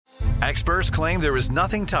Experts claim there is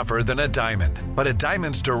nothing tougher than a diamond. But at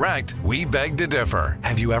Diamonds Direct, we beg to differ.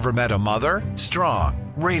 Have you ever met a mother?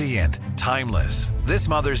 Strong, radiant, timeless. This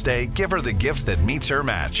Mother's Day, give her the gift that meets her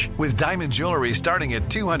match. With diamond jewelry starting at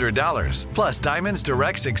 $200. Plus Diamonds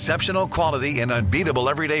Direct's exceptional quality and unbeatable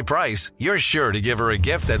everyday price, you're sure to give her a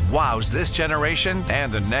gift that wows this generation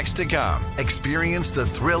and the next to come. Experience the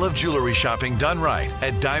thrill of jewelry shopping done right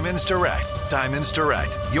at Diamonds Direct. Diamonds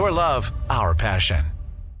Direct. Your love, our passion.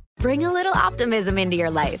 Bring a little optimism into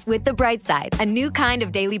your life with The Bright Side, a new kind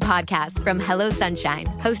of daily podcast from Hello Sunshine,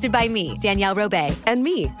 hosted by me, Danielle Robay. And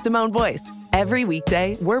me, Simone Boyce. Every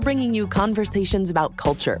weekday, we're bringing you conversations about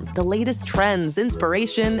culture, the latest trends,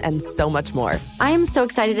 inspiration, and so much more. I am so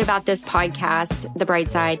excited about this podcast, The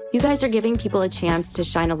Bright Side. You guys are giving people a chance to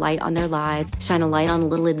shine a light on their lives, shine a light on a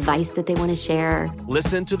little advice that they want to share.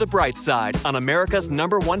 Listen to The Bright Side on America's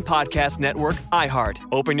 #1 podcast network, iHeart.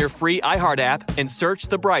 Open your free iHeart app and search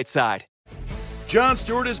The Bright Side. Jon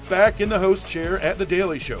Stewart is back in the host chair at The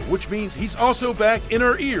Daily Show, which means he's also back in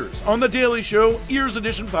our ears on The Daily Show Ears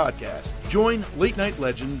Edition podcast. Join late-night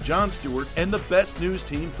legend Jon Stewart and the best news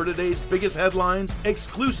team for today's biggest headlines,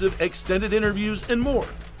 exclusive extended interviews, and more.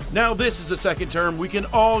 Now this is a second term we can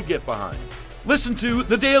all get behind. Listen to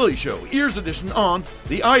The Daily Show Ears Edition on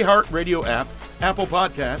the iHeartRadio app, Apple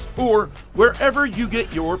Podcasts, or wherever you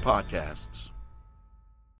get your podcasts.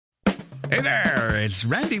 Hey there, it's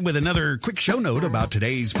Randy with another quick show note about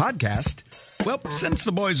today's podcast. Well, since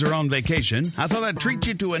the boys are on vacation, I thought I'd treat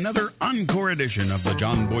you to another Encore edition of the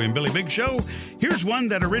John Boy and Billy Big Show. Here's one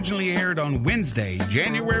that originally aired on Wednesday,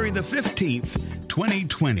 January the 15th,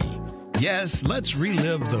 2020. Yes, let's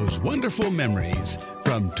relive those wonderful memories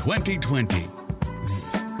from 2020.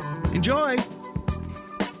 Enjoy!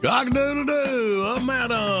 Cock-a-doodle-doo,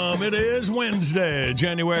 madam. It is Wednesday,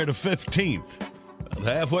 January the 15th.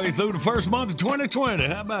 Halfway through the first month of 2020.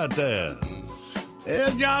 How about that?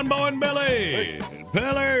 It's John Boy and Billy.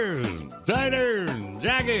 Pillars, Taters,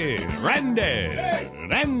 Jackie, Randy.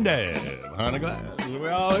 Behind the glass. We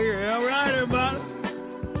all here. All right, everybody?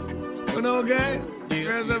 Doing okay?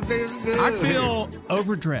 I feel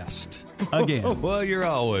overdressed again. Well, you're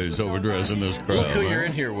always overdressed in this crowd. Look who you're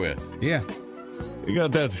in here with. Yeah. You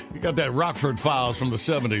got that Rockford Files from the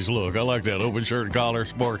 70s look. I like that open shirt, collar,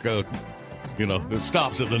 sport coat. You know, it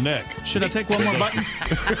stops at the neck. Should I take one more button?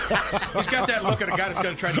 He's got that look at a guy that's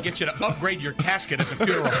going to try to get you to upgrade your casket at the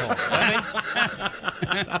funeral home.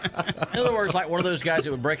 In other words, like one of those guys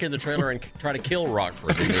that would break in the trailer and try to kill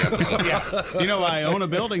Rockford in the episode. Yeah. You know, I own a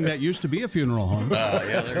building that used to be a funeral home.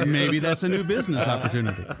 Maybe that's a new business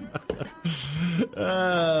opportunity.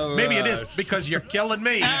 Maybe it is because you're killing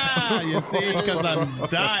me. You see, because I'm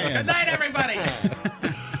dying. Good night, everybody.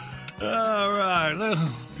 All right.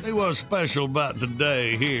 See what's special about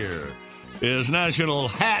today here is National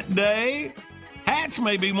Hat Day. Hats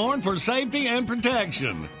may be worn for safety and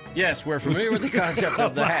protection. Yes, we're familiar with the concept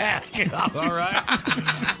of the hat. All right.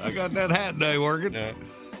 I got that hat day working. Yeah.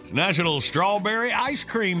 It's National Strawberry Ice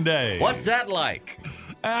Cream Day. What's that like?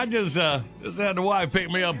 I just had the wife pick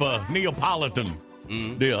me up a Neapolitan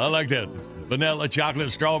deal. I like that. Vanilla,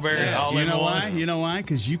 chocolate, strawberry, all in one. You know why?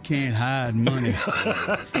 Because you can't hide money.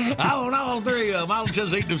 I want all three of them. I'll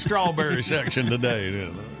just eat the strawberry section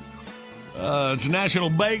today. It's National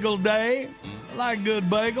Bagel Day. I like good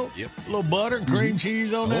bagel. Yep. A little butter, cream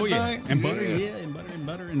cheese on that thing. And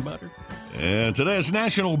butter, and butter. And today is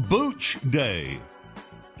National Booch Day.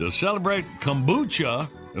 To celebrate kombucha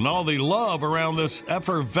and all the love around this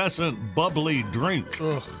effervescent, bubbly drink.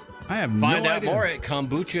 Ugh. I have Find no out idea. more at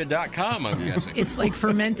kombucha.com, I'm guessing. It's like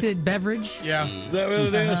fermented beverage. Yeah. Is that what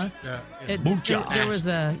it is?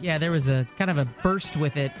 Yeah. There was a kind of a burst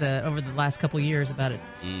with it over the last couple of years about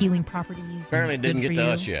its healing properties. Apparently it didn't get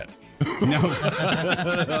to us yet. No.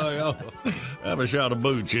 Have a shot of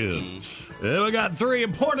booch in. And we got 3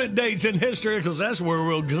 important dates in history because that's where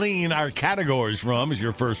we'll glean our categories from. Is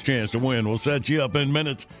your first chance to win. We'll set you up in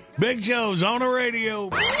minutes. Big shows on the radio.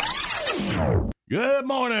 Good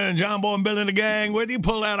morning, John Boy and Billy and the gang with you.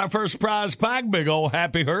 Pull out our first prize pack, big old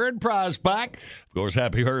Happy Herd prize pack. Of course,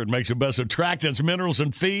 Happy Herd makes the best attractants, minerals,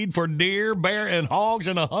 and feed for deer, bear, and hogs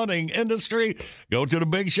in the hunting industry. Go to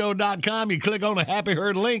thebigshow.com. You click on the Happy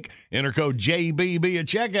Herd link, enter code JBB at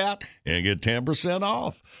checkout, and get 10%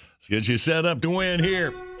 off. Let's get you set up to win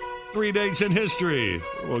here. 3 dates in history.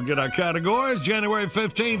 We'll get our categories. January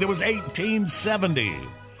 15th, it was 1870.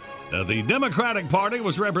 The Democratic Party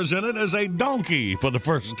was represented as a donkey for the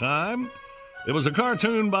first time. It was a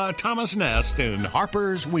cartoon by Thomas Nast in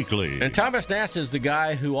Harper's Weekly. And Thomas Nast is the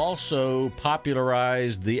guy who also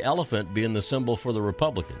popularized the elephant being the symbol for the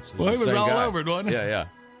Republicans. Well, he was all over it, wasn't he? Yeah.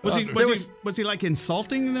 Was he like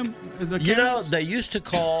insulting them? They used to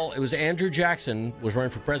call, it was Andrew Jackson was running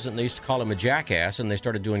for president, and they used to call him a jackass, and they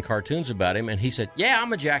started doing cartoons about him, and he said, yeah,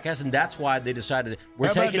 I'm a jackass, and that's why they decided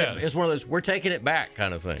we're taking it. It's one of those, we're taking it back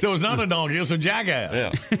kind of thing. So it's not a donkey, it's a jackass.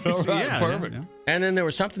 Yeah. All right, perfect. Yeah. And then there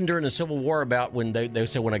was something during the Civil War about when they would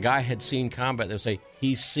say when a guy had seen combat, they would say,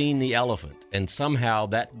 he's seen the elephant, and somehow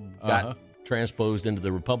that got transposed into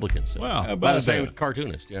the Republican side. Wow. By the same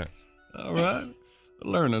cartoonist, yeah. All right.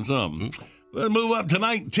 Learning something. Let's move up to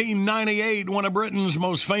 1998. One of Britain's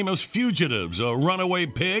most famous fugitives, a runaway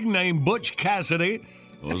pig named Butch Cassidy,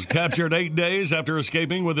 was captured 8 days after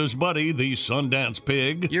escaping with his buddy, the Sundance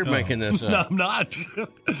Pig. You're making this up. No, I'm not.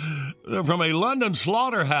 From a London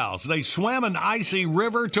slaughterhouse, they swam an icy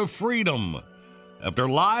river to freedom. After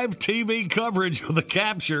live TV coverage of the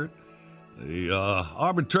capture, the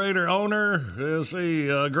arbitrator owner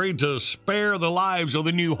agreed to spare the lives of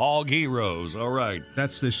the new hog heroes. All right.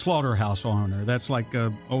 That's the slaughterhouse owner. That's like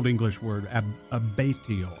an Old English word,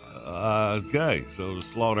 abattoir. Okay, so the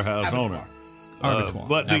slaughterhouse owner. Abattoir.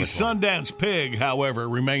 But the Sundance Pig, however,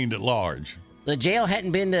 remained at large. The jail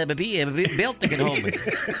hadn't been built that could hold me.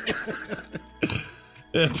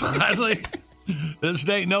 And finally, this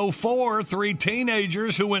date in 2004, 3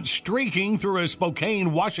 teenagers who went streaking through a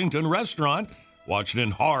Spokane, Washington restaurant watched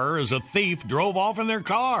in horror as a thief drove off in their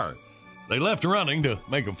car. They left running to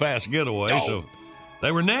make a fast getaway, so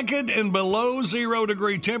they were naked and below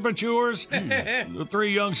 0-degree temperatures. The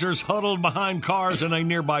 3 youngsters huddled behind cars in a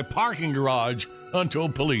nearby parking garage until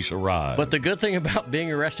police arrived. But the good thing about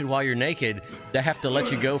being arrested while you're naked, they have to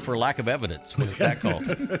let you go for lack of evidence. What's that called?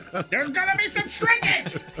 There's gonna be some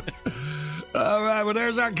shrinkage! All right, well,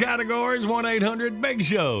 there's our categories.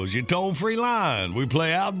 1-800-BIG-SHOWS, your toll-free line. We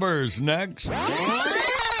play Outbursts next.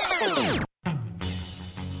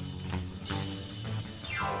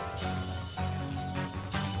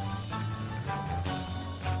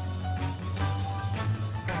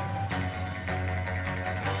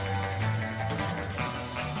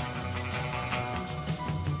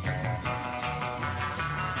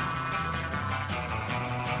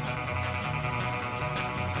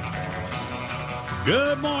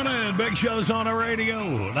 Good morning, Big Show's on the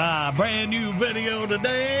radio. A brand new video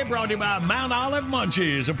today brought to you by Mount Olive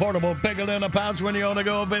Munchies, a portable pickle in a pouch when you're on the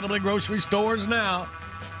go, available in grocery stores now.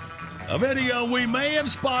 A video we may have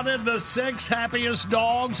spotted the 6 happiest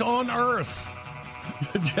dogs on Earth.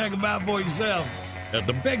 Check them out for yourself at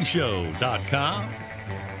thebigshow.com.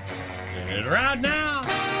 And right now,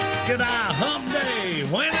 get our hump day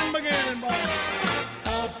winning beginning, boys.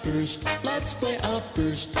 Outburst, let's play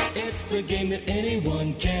Outburst. It's the game that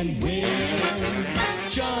anyone can win.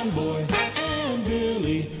 John Boy and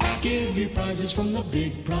Billy give you prizes from the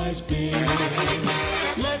big prize bin.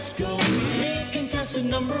 Let's go meet contestant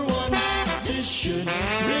number 1. This should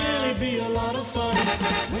really be a lot of fun.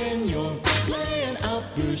 When you're playing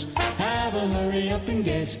Outburst, have a hurry up and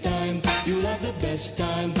guess time. You'll have the best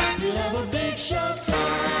time. You'll have a big show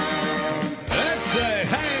time. Let's say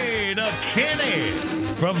hey to Kenny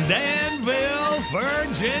from Danville,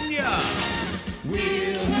 Virginia.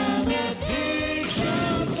 We'll have a big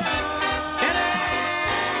show time.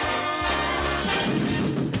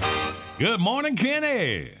 Good morning,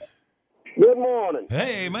 Kenny. Good morning.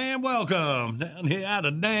 Hey, man, welcome down here out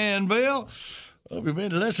of Danville. Hope you've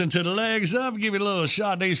been listening to the Legs Up. Give you a little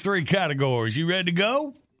shot at these 3 categories. You ready to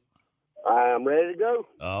go? I'm ready to go.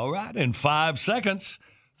 All right, in 5 seconds,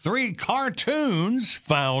 3 cartoons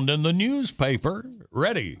found in the newspaper.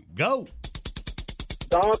 Ready, go.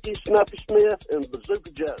 Donkey, Snuffy Smith, and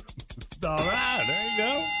Bazooka Joe. All right, there you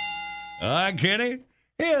go. All right, Kenny.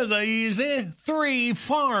 Here's a easy 3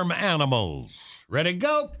 farm animals. Ready,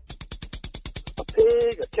 go. A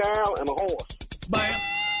pig, a cow, and a horse. Bam.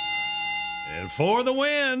 And for the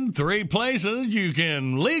win, 3 places you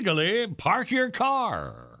can legally park your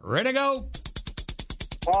car. Ready, go.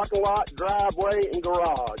 Parking lot, driveway, and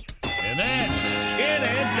garage. And that's Kenny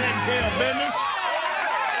taking care of business.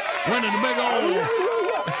 Winning the big old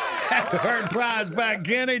Earn prize pack,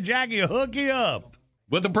 Kenny. Jackie will hook you up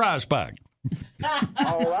with the prize pack.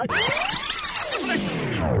 All right.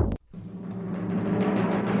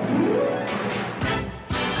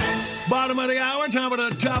 Bottom of the hour, time for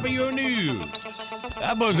the top of your news.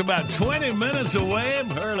 That was about 20 minutes away.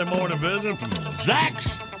 Early morning visit from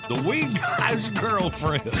Zach's, the wee guy's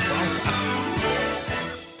girlfriend.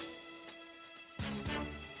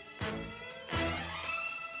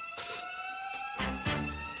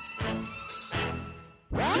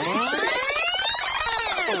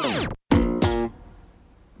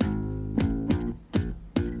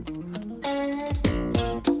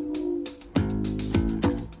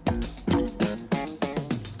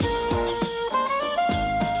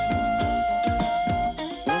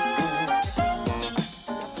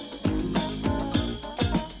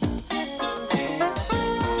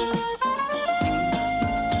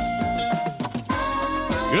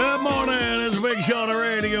 Good morning. It's Big Show on the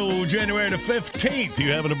radio, January the 15th.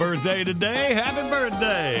 You having a birthday today? Happy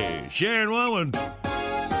birthday. Sharing one with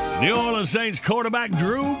New Orleans Saints quarterback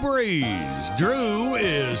Drew Brees. Drew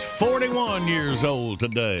is 41 years old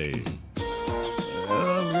today.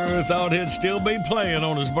 I thought he'd still be playing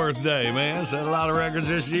on his birthday, man. Set a lot of records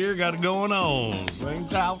this year. Got it going on.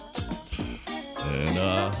 Saints out. And,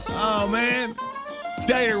 oh, man.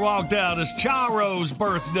 Tater walked out. It's Charo's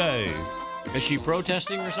birthday. Is she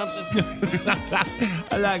protesting or something?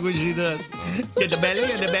 I like what she does. In the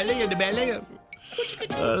belly, in the belly, in the belly.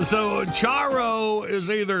 So Charo is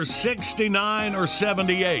either 69 or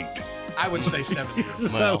 78. I would say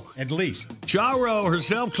 78. Well, at least. Charo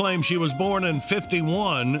herself claims she was born in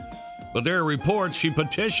 51, but there are reports she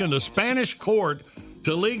petitioned a Spanish court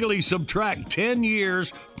to legally subtract 10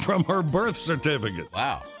 years from her birth certificate.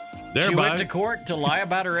 Wow. Thereby, she went to court to lie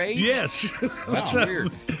about her age? Yes. That's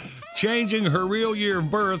weird. Changing her real year of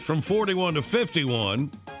birth from 41 to 51.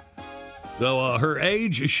 So her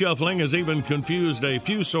age shuffling has even confused a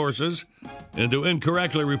few sources into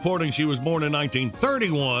incorrectly reporting she was born in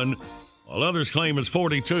 1931, while others claim it's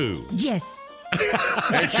 42. Yes.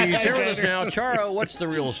 And she's here with us now. Charo, what's the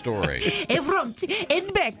real story? In front, in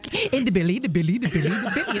the back, in the belly, the belly, the belly, the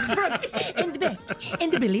belly, in front, in the back,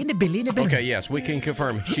 in the belly, in the belly, in the belly. Okay, yes, we can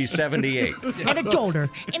confirm she's 78. And a shoulder,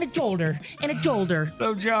 and a shoulder, and a shoulder.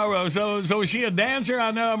 So Charo, so is she a dancer?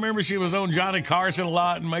 I remember she was on Johnny Carson a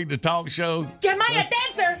lot and made the talk show. Jeremiah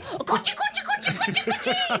dancer. Coochie, coochie, coochie, coochie,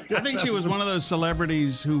 coochie. I think she was one of those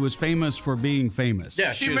celebrities who was famous for being famous.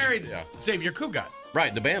 Yeah, she married Xavier Cugat.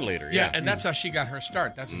 Right, the band leader. Yeah, and that's how she got her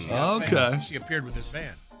start. That's how she got famous. She appeared with this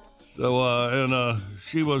band. So,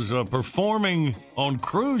 she was performing on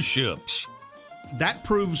cruise ships. That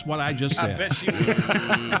proves what I just said. I bet she was.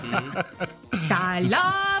 I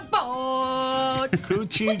love boat.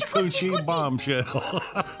 Coochie bombshell.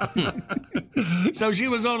 So she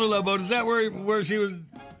was on a love boat. Is that where she was?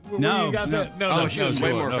 No, you got no. that? No, she was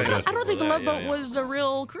way more famous. I don't think the Love Boat was a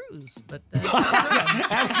real cruise, but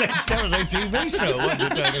that was a TV show, wasn't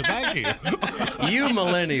it, Taylor? Thank you. You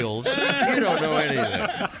millennials, you don't know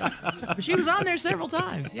anything. But she was on there several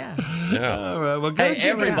times, yeah. All right, well, hey,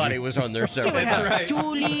 everybody was on there several times. right.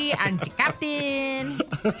 Julie and Captain.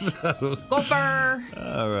 Gopher.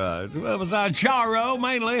 All right. Well, besides Charo,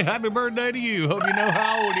 mainly, happy birthday to you. Hope you know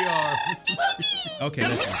how old you are. Okay,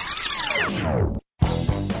 that's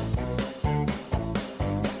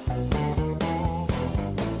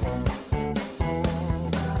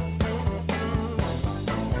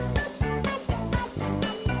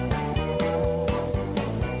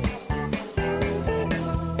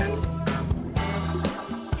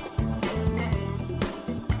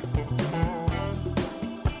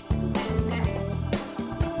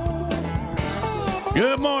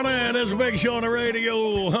Good morning. It's a Big Show on the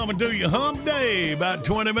radio. Humming to you hump day. About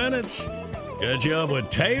 20 minutes. Get you up with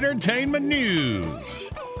Tatertainment News.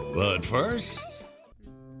 But first.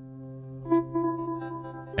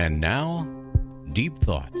 And now, Deep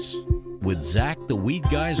Thoughts with Zach the Weed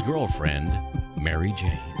Guy's girlfriend, Mary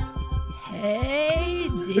Jane. Hey,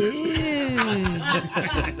 dudes.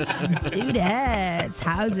 Dudettes,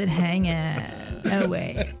 how's it hanging? Oh,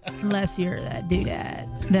 wait. Unless you're that dudette.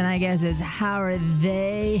 Then I guess it's how are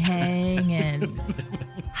they hanging?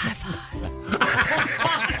 High five.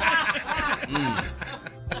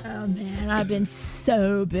 Oh, man, I've been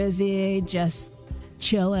so busy just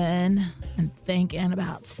chilling and thinking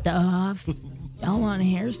about stuff. Y'all want to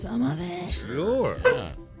hear some of it? Sure.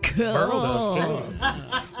 Cool. Pearl does,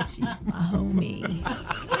 She's my homie.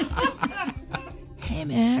 Hey,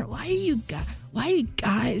 man, why do you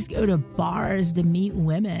guys go to bars to meet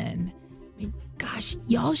women? I mean, gosh,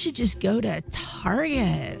 y'all should just go to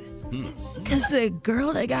Target. Because the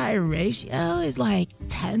girl-to-guy ratio is like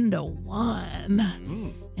 10 to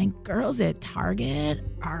 1. And girls at Target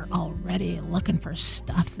are already looking for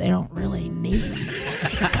stuff they don't really need.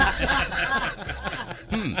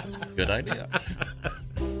 Good idea.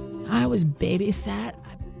 I was babysat.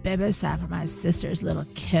 I babysat for my sister's little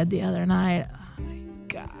kid the other night. Oh, my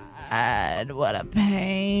God, what a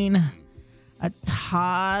pain. A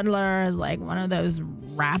toddler is like one of those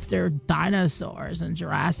raptor dinosaurs in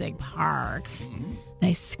Jurassic Park.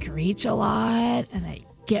 They screech a lot, and they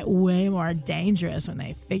get way more dangerous when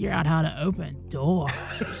they figure out how to open doors.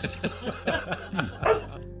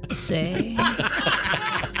 See?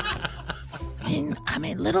 I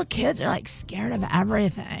mean, little kids are like scared of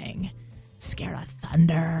everything. Scared of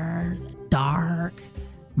thunder, the dark,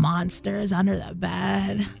 monsters under the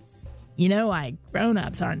bed. You know why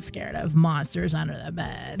grown-ups aren't scared of monsters under the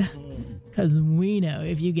bed? Because we know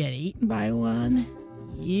if you get eaten by one,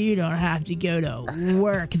 you don't have to go to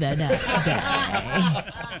work the next day.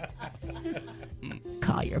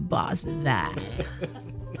 Call your boss with that.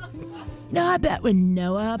 No, I bet when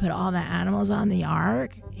Noah put all the animals on the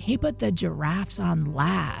ark, he put the giraffes on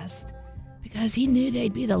last because he knew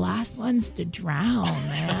they'd be the last ones to drown,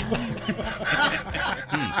 man.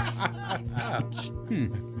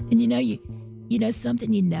 And you know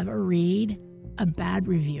something you never read a bad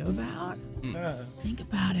review about? Think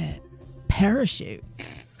about it.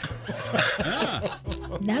 Parachutes.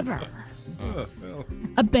 Never.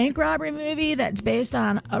 A bank robbery movie that's based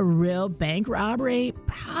on a real bank robbery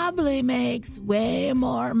probably makes way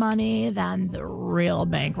more money than the real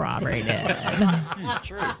bank robbery did.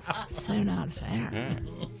 True. So not fair.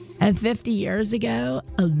 And 50 years ago,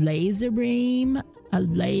 a laser beam. Dude,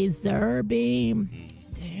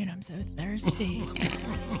 I'm so thirsty.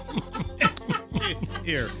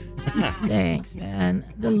 Here. Thanks, man.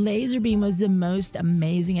 The laser beam was the most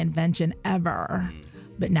amazing invention ever.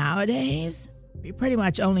 But nowadays, we pretty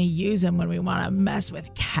much only use them when we want to mess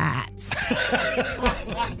with cats. It's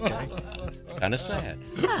kind of sad.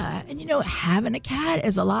 Yeah, and having a cat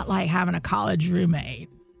is a lot like having a college roommate.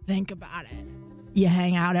 Think about it. You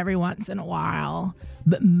hang out every once in a while,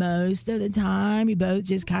 but most of the time, you both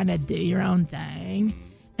just kind of do your own thing.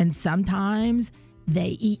 And sometimes they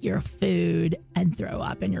eat your food and throw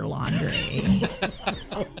up in your laundry.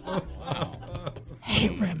 Hey,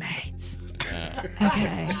 roommates.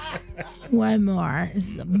 Okay, one more. This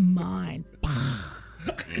is mine.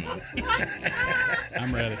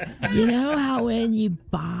 I'm ready. You know how when you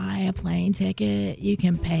buy a plane ticket, you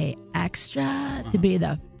can pay extra to be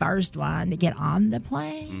the first one to get on the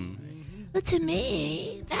plane? But to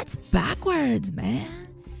me, that's backwards, man.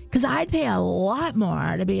 Because I'd pay a lot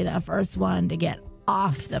more to be the first one to get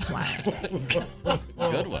off the plane.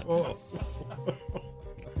 Good one.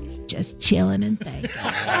 Just chilling and thinking.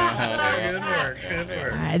 Good work.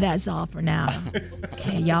 All right, that's all for now.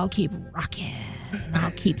 Okay, y'all keep rocking, and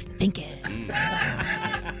I'll keep thinking.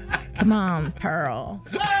 Come on, Pearl.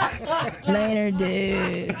 Later,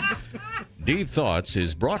 dudes. Deep Thoughts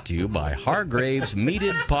is brought to you by Hargrave's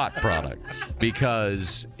Meated Pot Products,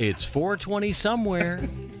 because it's 420 somewhere.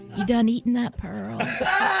 You done eating that, Pearl?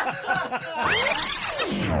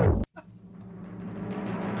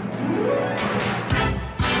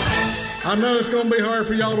 I know it's going to be hard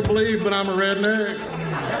for y'all to believe, but I'm a redneck.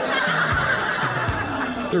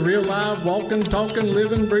 The real live, walking, talking,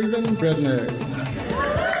 living, breathing redneck.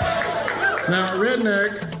 Now, a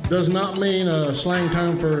redneck does not mean a slang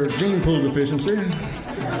term for gene pool deficiency.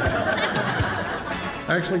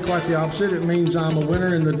 Actually, quite the opposite. It means I'm a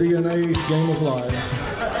winner in the DNA game of life.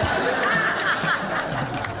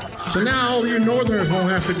 So now all you northerners won't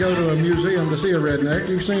have to go to a museum to see a redneck.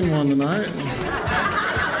 You've seen one tonight.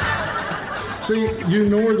 See, you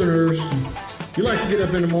northerners, you like to get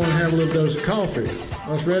up in the morning and have a little dose of coffee.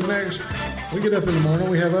 Us rednecks, we get up in the morning,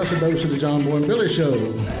 we have us a dose of the John Boy and Billy Show.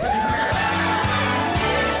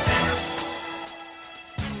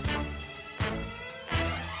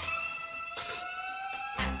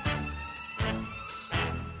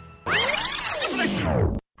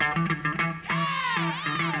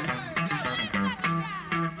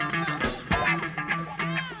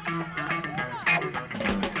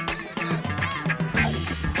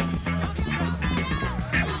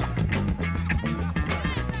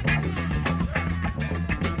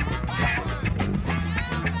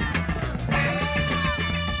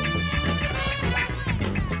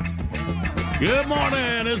 Good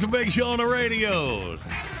morning. It's a big show on the radio.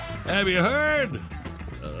 Have you heard?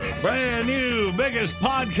 Brand new, biggest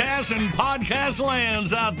podcast in podcast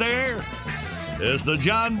lands out there. It's the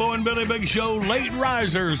John Boy and Billy Big Show Late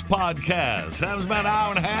Risers podcast. That was about an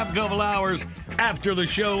hour and a half, a couple hours after the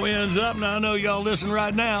show ends up. Now, I know y'all listen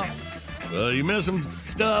right now. You miss some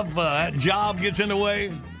stuff. That job gets in the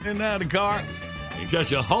way. In out of the car. You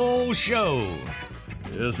catch a whole show.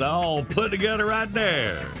 It's all put together right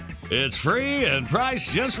there. It's free and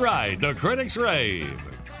priced just right. The critics rave.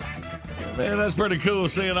 Man, that's pretty cool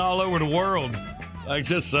seeing all over the world. Like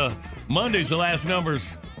just Monday's the last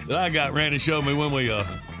numbers that I got. Randy showed me when we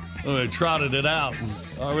trotted it out. And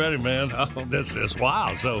already, man, this is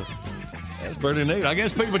wild. So that's pretty neat. I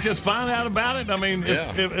guess people just find out about it. I mean,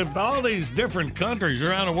 if all these different countries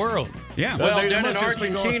around the world. Yeah. Well, down in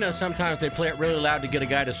Argentina, sometimes they play it really loud to get a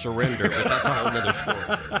guy to surrender, but that's a whole other story.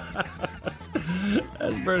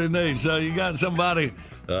 That's pretty neat. So you got somebody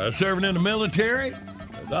serving in the military.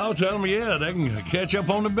 I'll tell them, yeah, they can catch up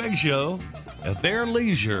on the Big Show at their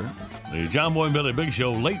leisure. The John Boy and Billy Big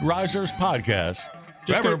Show Late Risers podcast.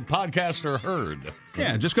 Wherever podcasts are heard.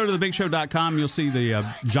 Yeah, just go to thebigshow.com. You'll see the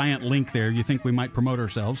giant link there. You think we might promote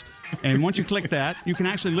ourselves. And once you click that, you can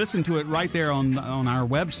actually listen to it right there on our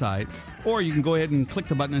website. Or you can go ahead and click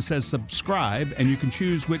the button that says subscribe, and you can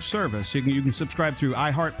choose which service. You can subscribe through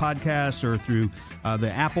iHeart Podcast or through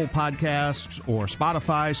the Apple Podcasts or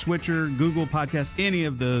Spotify, Switcher, Google Podcasts, any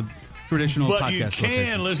of the traditional podcast locations. But you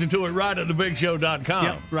can listen to it right at thebigshow.com.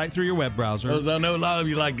 Yep, right through your web browser. Because I know a lot of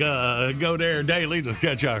you go there daily to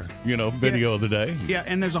catch our video of the day. Yeah,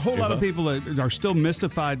 and there's a whole lot of people that are still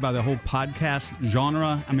mystified by the whole podcast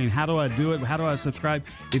genre. I mean, how do I do it? How do I subscribe?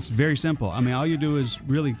 It's very simple. I mean, all you do is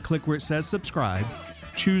really click where it says subscribe,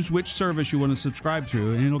 choose which service you want to subscribe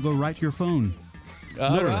through, and it'll go right to your phone.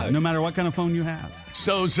 Literally, no matter what kind of phone you have.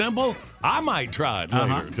 So simple, I might try it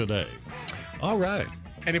later today. All right.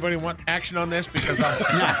 Anybody want action on this? Because no,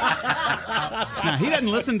 he doesn't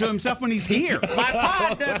listen to himself when he's here. My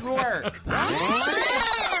pod doesn't work.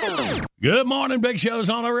 Good morning, Big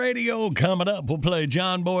Show's on the radio. Coming up, we'll play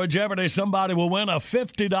John Boy Jeopardy. Somebody will win a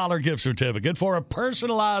 $50 gift certificate for a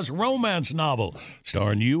personalized romance novel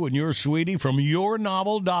starring you and your sweetie from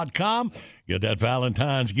yournovel.com. Get that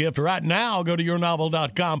Valentine's gift right now. Go to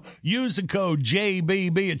yournovel.com. Use the code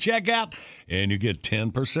JBB at checkout, and you get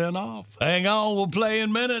 10% off. Hang on, we'll play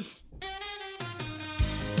in minutes.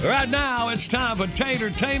 Right now, it's time for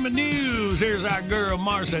Tatertainment News. Here's our girl,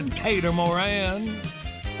 Marcia Tater Moran.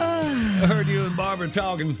 I heard you and Barbara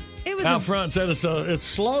talking out front. Said it's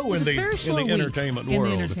slow in the entertainment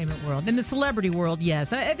world. In the entertainment world. In the celebrity world,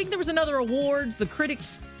 yes. I think there was another awards, the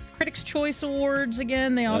Critics' Choice Awards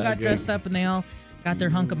again. They all got dressed up and they all got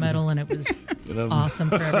their hunk of metal, and it was awesome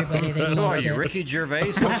for everybody. They loved Who are you, it. Ricky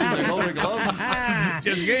Gervais, hosting the Golden Globes?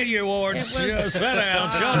 Just get your awards. Sit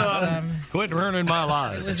down. Shut up. Quit ruining my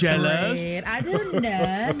life. Jealous? I don't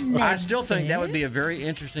know. I still think that would be a very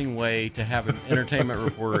interesting way to have an entertainment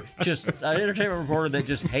reporter. Just an entertainment reporter that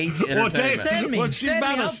just hates entertainment. Send me. Well, she's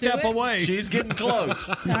about a step away. She's getting close.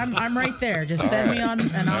 I'm right there. Just send me on,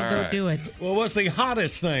 and I'll go do it. Well, what's the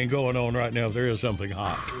hottest thing going on right now, if there is something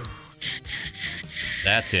hot?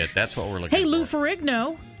 That's it. That's what we're looking for. Hey, Lou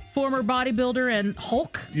Ferrigno, former bodybuilder and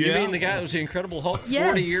Hulk. You mean the guy that was the Incredible Hulk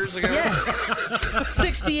 40 years ago? Yeah.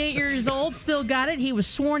 68 years old, still got it. He was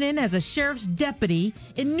sworn in as a sheriff's deputy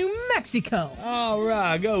in New Mexico. All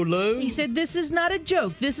right, go, Lou. He said, "This is not a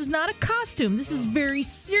joke. This is not a costume. This is very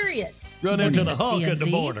serious." Run into the Hulk at the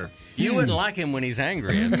border. You wouldn't like him when he's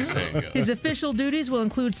angry. As the saying goes. His official duties will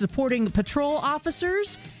include supporting patrol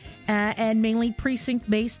officers and mainly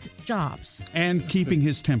precinct-based jobs. And keeping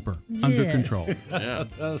his temper under control. Yeah.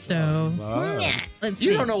 So, let's see.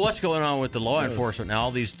 You don't know what's going on with the law enforcement now.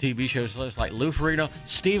 All these TV shows, it's like Lou Ferrigno.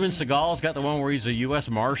 Steven Seagal's got the one where he's a U.S.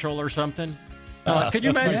 Marshal or something. Could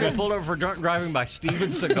you imagine being pulled over for drunk driving by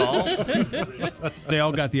Steven Seagal? They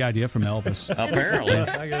all got the idea from Elvis. Apparently.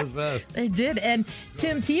 I guess so. They did. And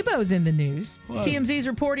Tim Tebow's in the news. What? TMZ's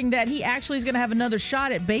reporting that he actually is going to have another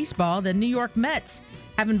shot at baseball. The New York Mets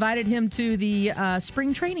have invited him to the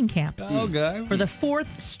spring training camp Okay. for the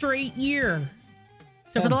fourth straight year.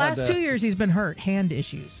 So for the last 2 years, he's been hurt, hand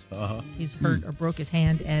issues. He's hurt or broke his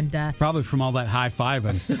hand, and probably from all that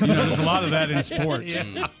high-fiving. There's a lot of that in sports.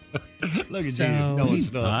 Look at you knowing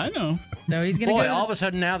stuff. I know. So he's going to go. All of a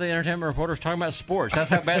sudden now the entertainment reporter's talking about sports. That's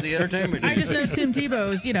how bad the entertainment is. I just know Tim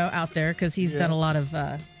Tebow's, out there because he's done a lot of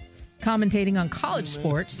commentating on college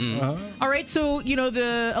sports. All right, so,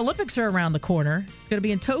 the Olympics are around the corner. It's going to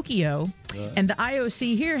be in Tokyo. And the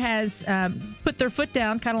IOC here has put their foot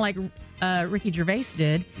down, kind of like Ricky Gervais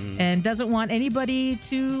did, and doesn't want anybody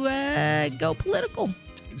to go political.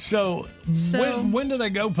 So when do they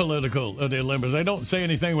go political at the Olympics? They don't say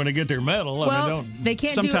anything when they get their medal. Well, they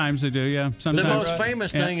can't. Sometimes they do, yeah. Sometimes. The most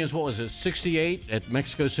famous thing is, what was it, 68 at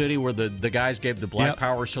Mexico City, where the guys gave the Black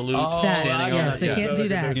Power salute. Yes, they can't do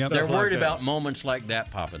that. They're worried about moments like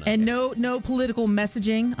that popping up. And no political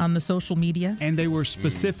messaging on the social media. And they were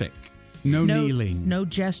specific. No kneeling. No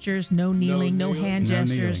gestures, no kneeling, no hand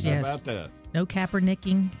gestures. Yes. How about that? No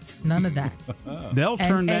Kaepernicking, none of that. They'll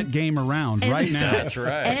turn that game around right now. That's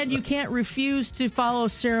right. And you can't refuse to follow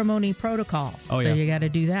ceremony protocol. Oh, yeah. So you got to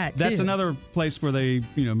do that, That's too. another place where they,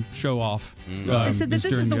 show off. They said that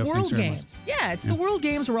this is the World ceremony. Games. Yeah, it's the World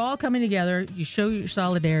Games. We're all coming together. You show your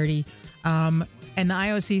solidarity. And the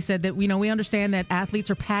IOC said that, we understand that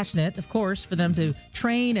athletes are passionate, of course, for them to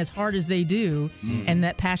train as hard as they do, and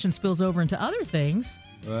that passion spills over into other things.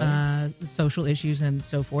 Right. Social issues and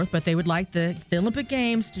so forth, but they would like the Olympic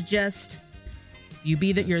Games to just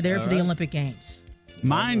you're there for the Olympic Games.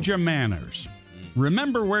 Mind your manners.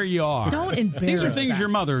 Remember where you are. Don't embarrass These are things us. your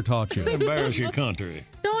mother taught you. Embarrass your country.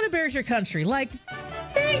 Don't embarrass your country like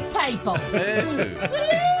these people.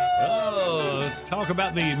 Oh, talk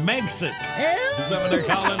about the Megxit. Is that what they're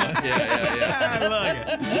calling it? Yeah. I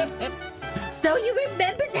love it. So you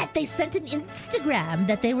remember that they sent an Instagram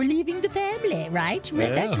that they were leaving the family, right?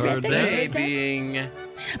 Read that? They being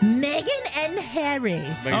Meghan and Harry.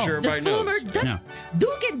 Make sure the everybody former knows.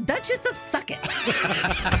 Duke and Duchess of Sucket.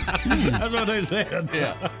 That's what they said.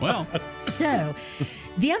 Yeah. Well, So,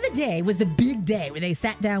 the other day was the big day where they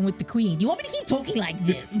sat down with the Queen. You want me to keep talking like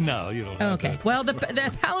this? No, you don't have Okay. to. Well, the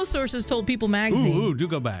palace sources told People magazine. ooh, do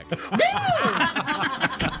go back.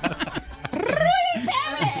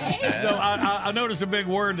 So I noticed a big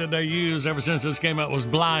word that they use ever since this came out was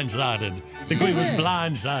blindsided. The Queen was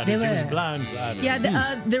blindsided. They She was were. blindsided.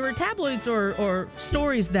 Yeah, there were tabloids or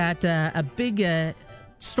stories that a big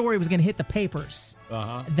story was going to hit the papers.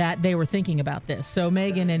 That they were thinking about this. So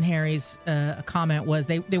Meghan and Harry's comment was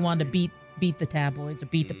they wanted to beat the tabloids or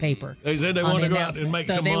beat the paper. They said they on wanted the to go out and announcement. make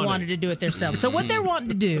so some they money. wanted to do it themselves. So what they want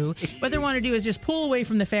to do is just pull away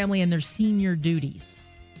from the family and their senior duties.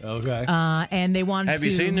 Okay. And they want Have to.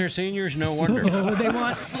 you seen their seniors? No wonder.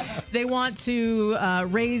 they want to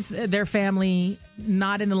raise their family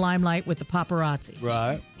not in the limelight with the paparazzi.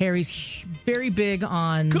 Right. Harry's very big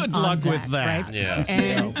on Good on luck with that. right? Yeah.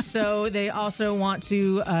 And so they also want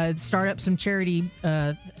to start up some charity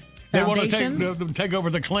They want foundations. to take over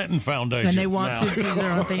the Clinton Foundation. And they want now. to do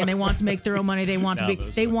their own thing, and they want to make their own money. They want to No, be.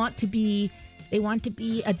 that's They want to be. They want to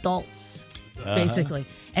be adults, basically.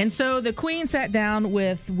 And so the Queen sat down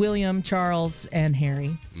with William, Charles, and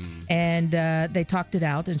Harry, and they talked it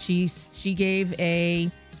out. And she gave a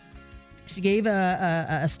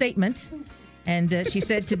statement. And she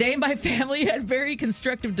said, "Today my family had very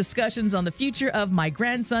constructive discussions on the future of my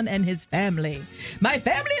grandson and his family. My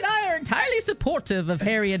family and I are entirely supportive of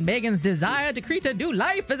Harry and Meghan's desire to create a new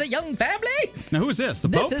life as a young family." Now, who is this? The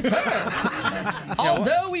Pope? This is her.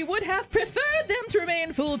 Although we would have preferred them to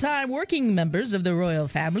remain full-time working members of the royal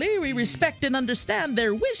family, we respect and understand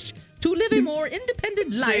their wish to live a more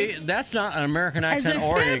independent See, life. that's not an American As accent a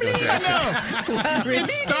or an English family, accent. It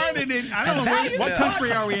started in, I don't know, Valued what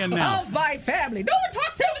country are we in now? Of my family. No one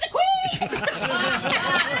talks over the Queen.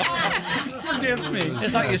 Forgive me.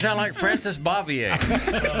 It's like you sound like Francis Bavier.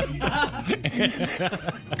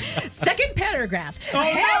 Second paragraph.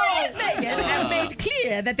 Harry and Meghan have made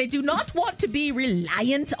clear that they do not want to be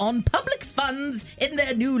reliant on public funds in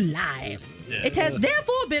their new lives. It has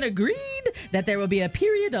therefore been agreed that there will be a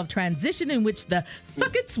period of transition in which the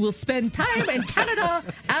Suckets will spend time in Canada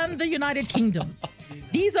and the United Kingdom.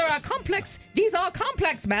 These are complex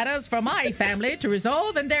matters for my family to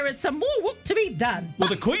resolve, and there is some more work to be done. Well,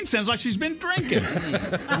 the Queen sounds like she's been drinking.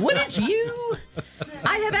 Wouldn't you?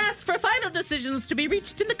 I have asked for final decisions to be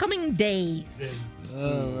reached in the coming days.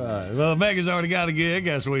 All right. Well, Megan's already got a gig,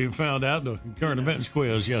 as we found out in the current events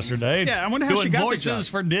quiz yesterday. Yeah, I wonder how doing she got the voices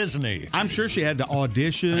job. for Disney. I'm sure she had to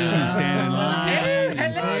audition and stand in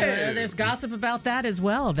line. There's gossip about that as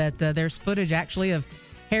well, that there's footage actually of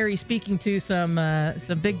Harry speaking to some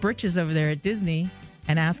big britches over there at Disney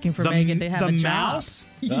and asking for Meghan to have a job. Mouse?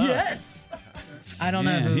 Yes. I don't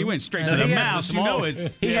know who. He went straight to He the has mouse. the You know small-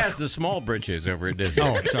 it. He has the small britches over at Disney.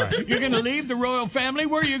 Oh, sorry. You're going to leave the royal family?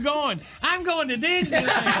 Where are you going? I'm going to Disneyland.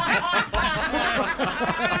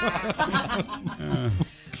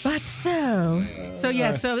 But so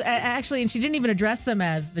actually, and she didn't even address them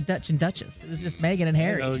as the Dutch and Duchess. It was just Meghan and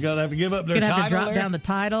Harry. We're going to have to give up their Gonna title have to drop there? down the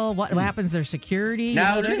title. What happens to their security?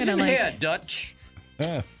 Now they're listen gonna, here, Dutch.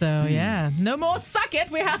 So yeah, no more suck it.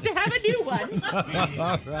 We have to have a new one.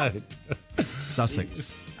 All right.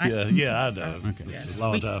 Sussex. Yeah, I know. It's a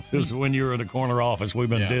long time. This is when you were in the corner office. We've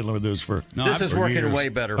been dealing with this for This is working years. way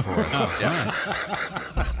better for us.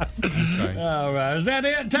 All right. Is that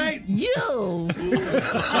it, Tate? Yes.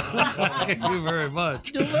 Thank you very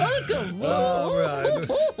much. You're welcome. All right.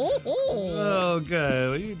 Okay.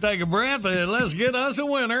 Well, you take a breath and let's get us a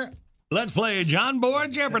winner. Let's play John Boy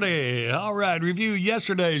Jeopardy. All right. Review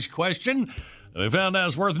yesterday's question. We found out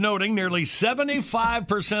it's worth noting nearly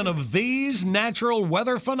 75% of these natural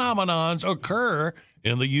weather phenomenons occur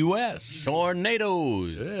in the U.S.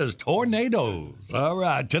 Tornadoes. Yes, tornadoes. All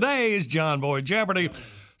right. Today's John Boy Jeopardy.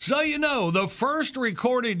 So you know, the first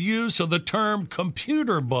recorded use of the term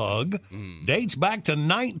computer bug dates back to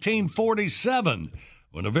 1947,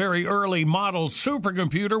 when a very early model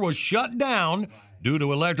supercomputer was shut down due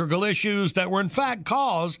to electrical issues that were in fact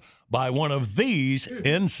caused by one of these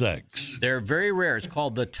insects. They're very rare. It's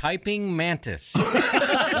called the typing mantis. Let's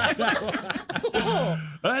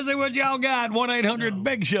see what y'all got.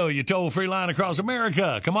 1-800-BIG-SHOW, you toll-free line across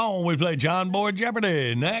America. Come on, we play John Boy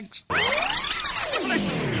Jeopardy. Next.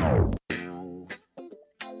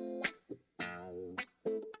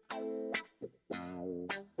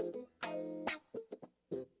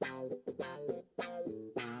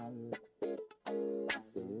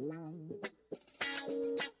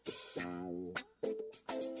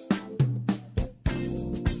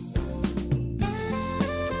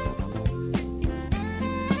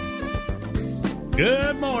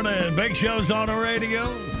 Good morning. Big Show's on the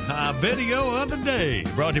radio. Video of the day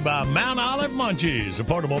brought to you by Mount Olive Munchies, a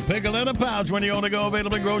portable pickle in a pouch when you only go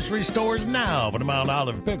available in grocery stores now for the Mount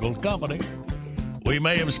Olive Pickle Company. We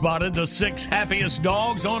may have spotted the 6 happiest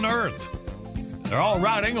dogs on Earth. They're all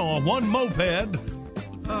riding on one moped.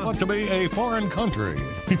 Want to be a foreign country.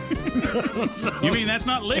 You mean that's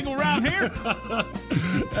not legal around here?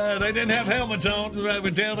 They didn't have helmets on, but I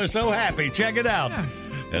would tell they're so happy. Check it out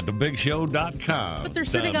at thebigshow.com. But they're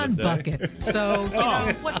sitting on buckets, so you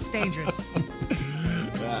know, what's dangerous?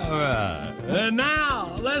 All right. And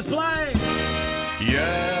now, let's play.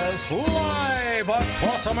 Yes, live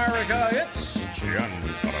across America, it's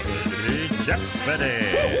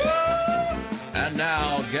Jeopardy! And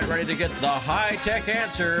now, get ready to get the high-tech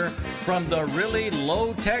answer from the really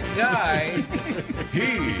low-tech guy.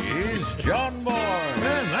 He's John Moore.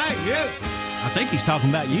 Thank you. I think he's talking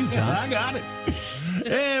about you, John. I got it.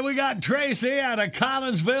 And we got Tracy out of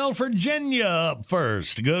Collinsville, Virginia up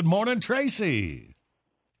first. Good morning, Tracy.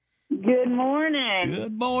 Good morning.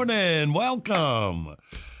 Good morning. Welcome.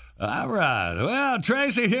 All right. Well,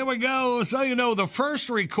 Tracy, here we go. So, you know, the first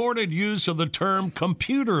recorded use of the term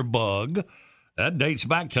computer bug, that dates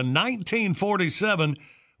back to 1947,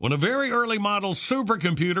 when a very early model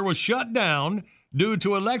supercomputer was shut down due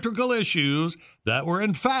to electrical issues that were,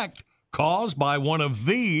 in fact, caused by one of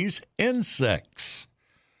these insects.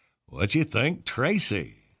 What you think,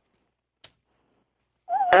 Tracy?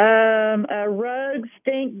 A rogue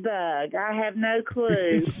stink bug. I have no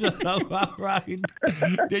clue. All right.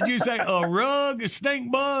 Did you say a rug, a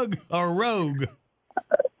stink bug, or rogue?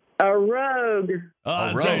 A rogue.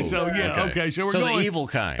 I'd say so, yeah. Okay, so we're going... the evil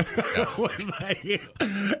kind.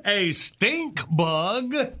 A stink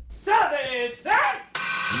bug.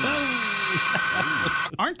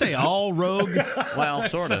 Aren't they all rogue? Well,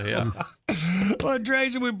 sort of, yeah. Well,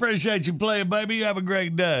 Tracy, we appreciate you playing, baby. You have a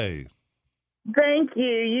great day. Thank you.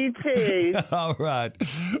 You too. All right.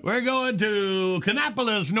 We're going to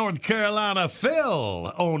Kannapolis, North Carolina.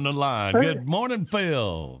 Phil on the line. Good morning,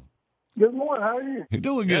 Phil. Good morning. How are you? You're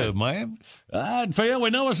doing good, man. All right, Phil, we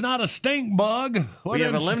know it's not a stink bug. We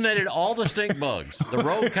have eliminated all the stink bugs, the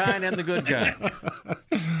rogue kind and the good kind.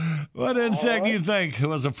 What insect do you think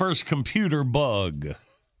was the first computer bug?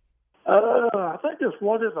 I think this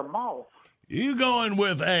one is a moth. You going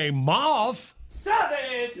with a moth?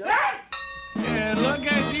 And look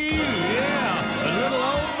at you. Yeah, a little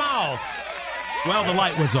old moth. Well, the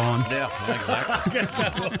light was on. Yeah, exactly. I guess so.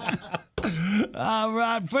 All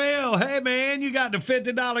right, Phil. Hey, man, you got the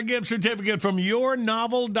 $50 gift certificate from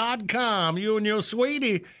yournovel.com. You and your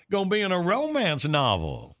sweetie going to be in a romance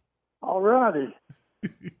novel. All righty.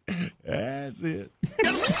 That's it.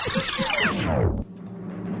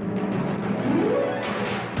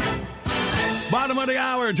 Bottom of the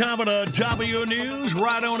hour, time for the top of your news.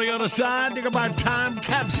 Right on the other side, think about time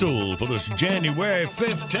capsule for this January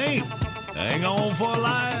 15th. Hang on for a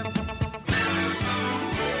line.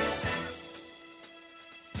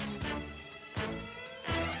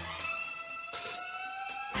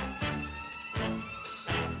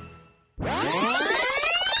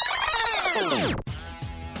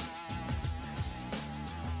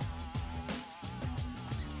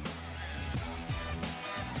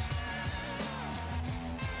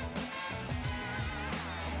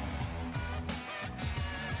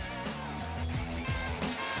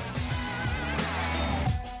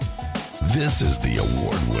 This is the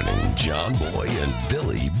award-winning John Boy and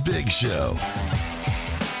Billy Big Show.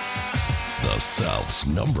 The South's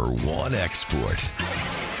 #1 export.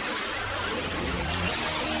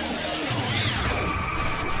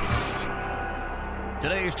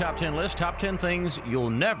 Today's top 10 list, top 10 things you'll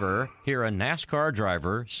never hear a NASCAR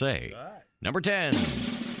driver say. Number 10,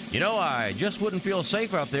 you know, I just wouldn't feel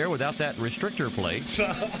safe out there without that restrictor plate.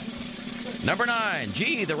 Number 9,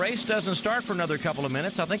 gee, the race doesn't start for another couple of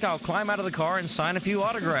minutes. I think I'll climb out of the car and sign a few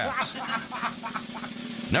autographs.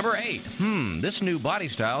 Number 8, this new body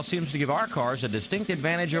style seems to give our cars a distinct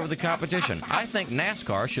advantage over the competition. I think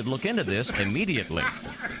NASCAR should look into this immediately.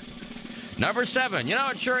 Number 7, you know,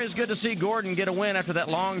 it sure is good to see Gordon get a win after that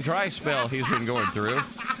long dry spell he's been going through.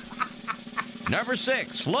 Number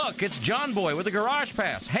 6, look, it's John Boy with a garage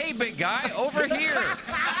pass. Hey, big guy, over here.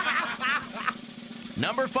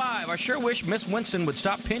 Number 5, I sure wish Miss Winston would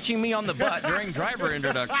stop pinching me on the butt during driver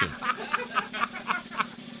introduction.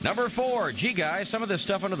 Number 4, gee, guys, some of this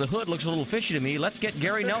stuff under the hood looks a little fishy to me. Let's get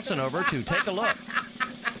Gary Nelson over to take a look.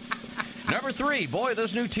 Number 3, boy,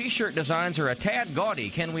 those new T-shirt designs are a tad gaudy.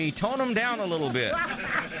 Can we tone them down a little bit?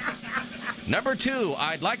 Number 2,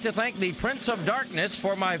 I'd like to thank the Prince of Darkness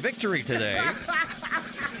for my victory today.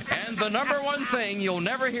 And And the number one thing you'll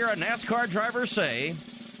never hear a NASCAR driver say,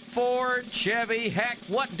 Ford, Chevy, heck,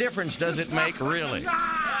 what difference does it make, really?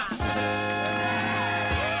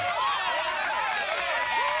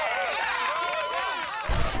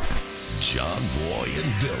 John Boy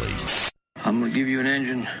and Billy. I'm going to give you an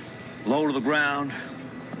engine low to the ground,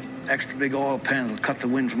 extra big oil pan that'll cut the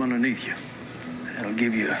wind from underneath you. That'll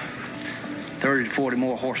give you 30 to 40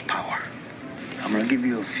 more horsepower. I'm going to give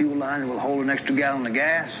you a fuel line that will hold an extra gallon of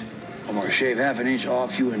gas. I'm going to shave half an inch off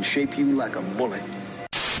you and shape you like a bullet.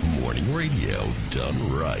 Morning radio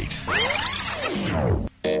done right.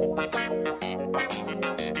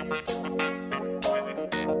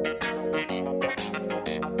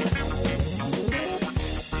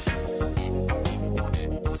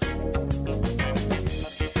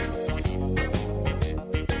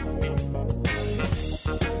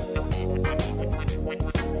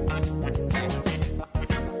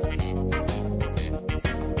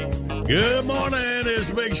 Good morning. It's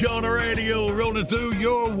Big Show on the radio rolling through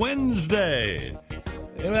your Wednesday.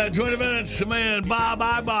 In about 20 minutes, man, Bob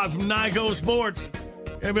Ibach from Nyko Sports.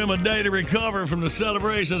 Give him a day to recover from the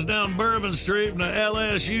celebrations down Bourbon Street from the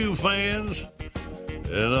LSU fans.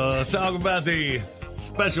 And talk about the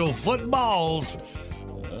special footballs.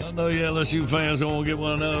 I know you LSU fans don't want to get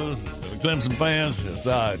one of those. The Clemson fans,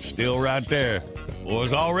 it's still right there.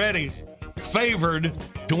 Boys already favored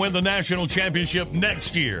to win the national championship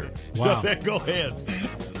next year. Wow. So go ahead.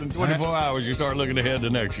 In 24 hours, you start looking ahead to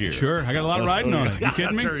next year. Sure. I got a lot of riding on it. You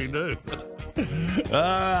kidding me? Sure you do. All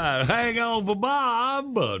right. Hang on for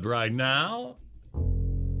Bob. But right now,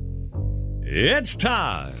 it's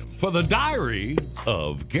time for the Diary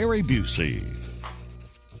of Gary Busey.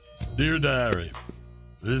 Dear Diary,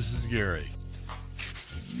 this is Gary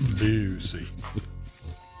Busey.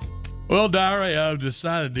 Well, Diary, I've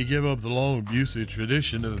decided to give up the long Busey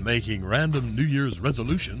tradition of making random New Year's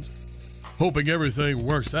resolutions, hoping everything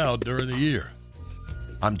works out during the year.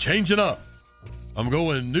 I'm changing up. I'm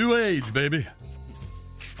going new age, baby.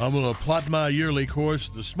 I'm going to plot my yearly course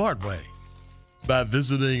the smart way by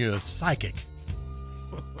visiting a psychic.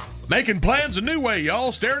 Making plans a new way,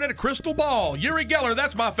 y'all. Staring at a crystal ball. Uri Geller,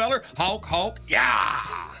 that's my feller. Honk, honk, yeah!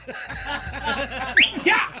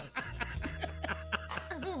 Yeah!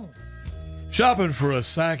 Shopping for a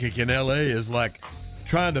psychic in L.A. is like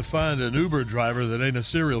trying to find an Uber driver that ain't a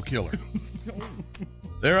serial killer.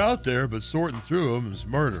 They're out there, but sorting through them is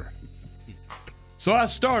murder. So I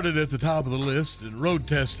started at the top of the list and road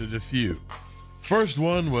tested a few. First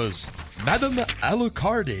one was Madame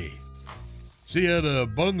Alucardi. She had a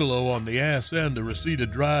bungalow on the ass end of Reseda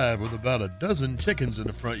Drive with about a dozen chickens in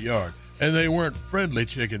the front yard, and they weren't friendly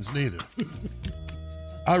chickens neither.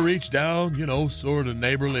 I reached down, sort of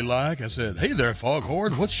neighborly like. I said, "Hey there,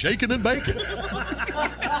 foghorn, what's shaking and baking?"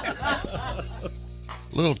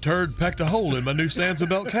 Little turd pecked a hole in my new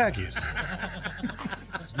Sansabelt khakis.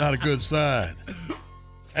 It's not a good sign.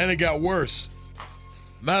 And it got worse.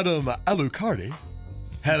 Madame Alucardi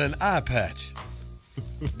had an eye patch.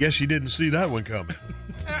 Guess she didn't see that one coming.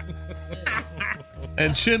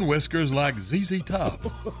 And chin whiskers like ZZ Top.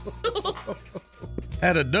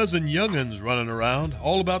 Had a dozen young'uns running around,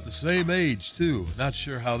 all about the same age, too. Not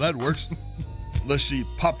sure how that works, unless she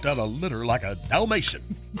popped out a litter like a Dalmatian.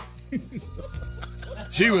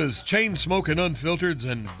 She was chain-smoking unfiltereds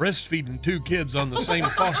and breastfeeding two kids on the same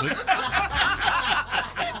faucet.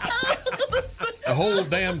 The whole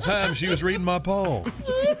damn time she was reading my palm.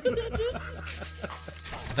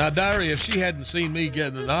 Now, Diary, if she hadn't seen me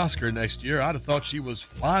getting an Oscar next year, I'd have thought she was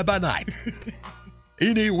fly by night.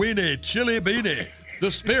 Eeny, weeny, chilly beanie. The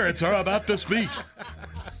spirits are about to speak.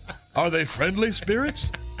 Are they friendly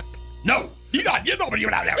spirits? No. You know.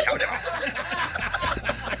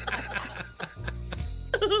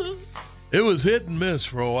 It was hit and miss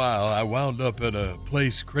for a while. I wound up at a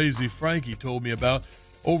place Crazy Frankie told me about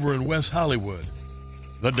over in West Hollywood.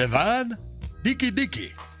 The Divine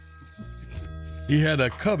Dicky. He had a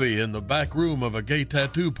cubby in the back room of a gay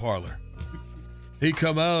tattoo parlor. He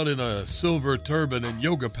come out in a silver turban and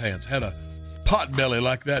yoga pants, had a pot belly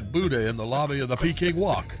like that Buddha in the lobby of the Peking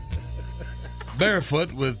Walk.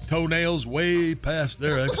 Barefoot with toenails way past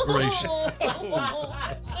their expiration.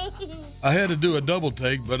 I had to do a double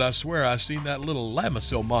take, but I swear I seen that little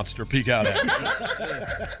Lamisil monster peek out at me.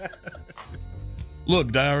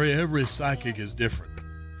 Look, Diary, every psychic is different.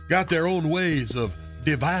 Got their own ways of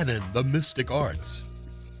divining the mystic arts.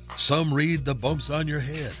 Some read the bumps on your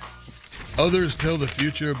head. Others tell the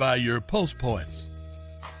future by your pulse points.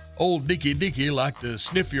 Old Dicky liked to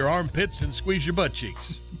sniff your armpits and squeeze your butt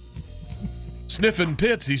cheeks. Sniffing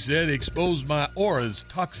pits, he said, exposed my aura's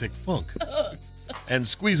toxic funk. and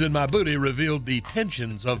squeezing my booty revealed the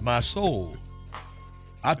tensions of my soul.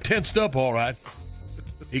 I tensed up all right.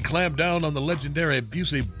 He clamped down on the legendary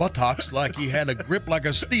Busey buttocks like he had a grip like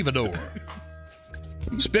a stevedore.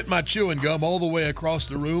 Spit my chewing gum all the way across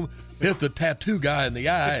the room, hit the tattoo guy in the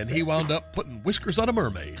eye, and he wound up putting whiskers on a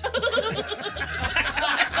mermaid.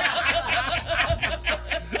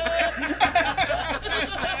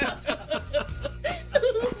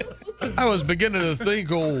 I was beginning to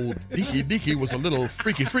think old Deaky was a little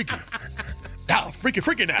freaky. Now,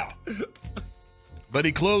 freaky now. But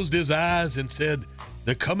he closed his eyes and said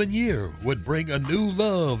the coming year would bring a new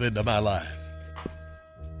love into my life.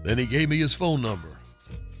 Then he gave me his phone number.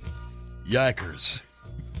 Yikers.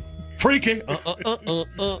 Freaky.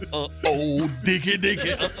 Oh, Dicky.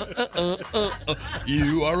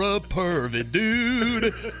 You are a pervy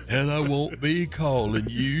dude, and I won't be calling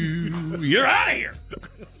you. You're out of here.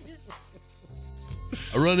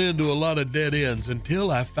 I run into a lot of dead ends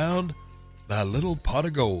until I found my little pot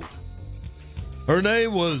of gold. Her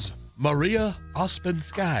name was Maria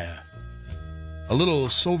Ospenskaya, a little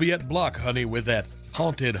Soviet bloc honey with that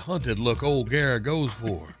haunted look old Gare goes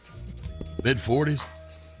for. Mid-40s,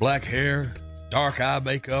 black hair, dark eye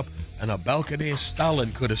makeup, and a balcony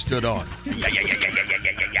Stalin could have stood on.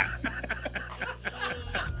 Yeah.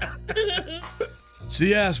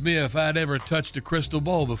 She asked me if I'd ever touched a crystal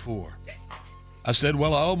ball before. I said,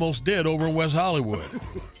 well, I almost did over in West Hollywood.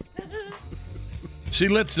 She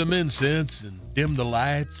lit some incense and dimmed the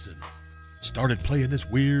lights and started playing this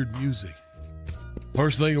weird music.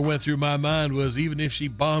 First thing that went through my mind was, even if she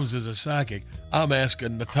bombs as a psychic, I'm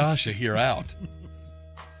asking Natasha here out.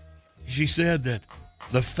 She said that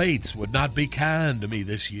the fates would not be kind to me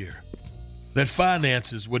this year, that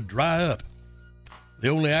finances would dry up. The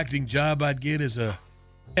only acting job I'd get is a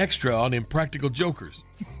extra on Impractical Jokers.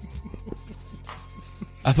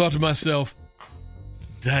 I thought to myself,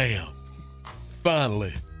 damn,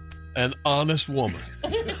 finally, an honest woman.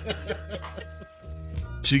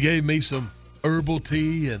 She gave me some herbal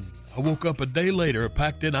tea, and I woke up a day later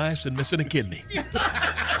packed in ice and missing a kidney.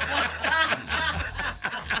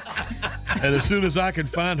 And as soon as I can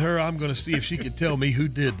find her, I'm going to see if she can tell me who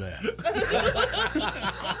did that.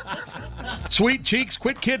 Sweet cheeks,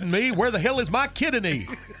 quit kidding me. Where the hell is my kidney?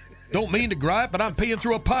 Don't mean to gripe, but I'm peeing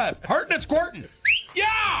through a pipe. Hurting and squirting.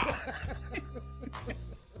 Yeah!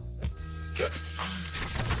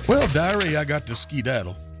 Well, diary, I got to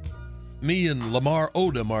skedaddle. Me and Lamar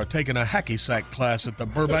Odom are taking a hacky sack class at the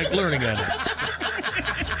Burbank Learning Annex.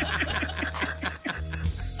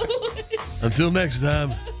 Until next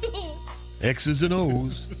time, X's and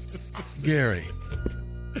O's, Gary.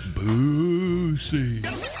 Boosie.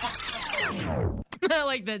 I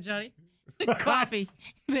like that, Johnny. Coffee.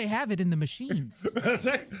 They have it in the machines.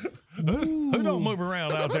 Who don't move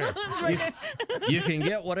around out there? You can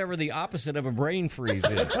get whatever the opposite of a brain freeze is.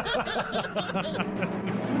 Man,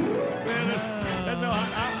 that's how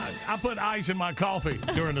I put ice in my coffee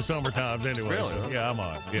during the summer times anyway. Really? So, yeah, I'm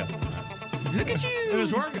on. Yeah. Look at you. It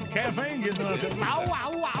was working. Caffeine getting us. Ow,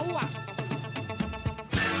 ow, ow.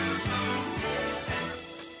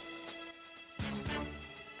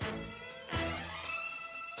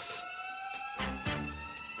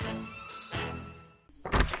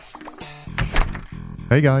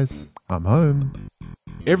 Hey guys, I'm home.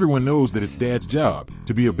 Everyone knows that it's Dad's job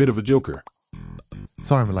to be a bit of a joker.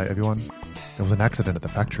 Sorry I'm late, everyone. There was an accident at the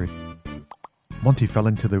factory. Monty fell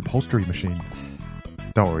into the upholstery machine.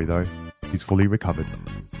 Don't worry though, he's fully recovered.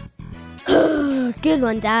 Good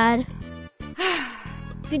one, Dad.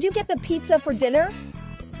 Did you get the pizza for dinner?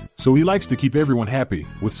 So he likes to keep everyone happy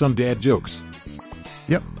with some dad jokes.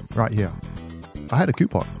 Yep, right here. I had a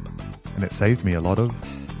coupon, and it saved me a lot of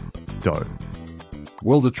dough.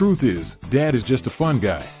 Well, the truth is, Dad is just a fun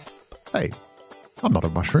guy. Hey, I'm not a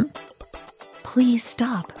mushroom. Please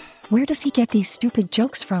stop. Where does he get these stupid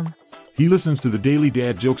jokes from? He listens to the Daily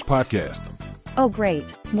Dad Jokes podcast. Oh,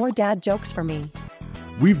 great. More dad jokes for me.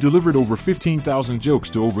 We've delivered over 15,000 jokes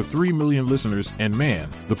to over 3 million listeners, and man,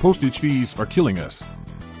 the postage fees are killing us.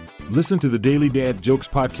 Listen to the Daily Dad Jokes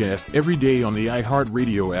podcast every day on the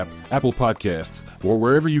iHeartRadio app, Apple Podcasts, or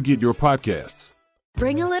wherever you get your podcasts.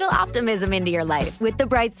 Bring a little optimism into your life with The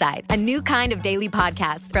Bright Side, a new kind of daily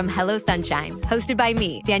podcast from Hello Sunshine, hosted by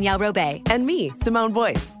me, Danielle Robay. And me, Simone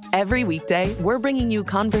Boyce. Every weekday, we're bringing you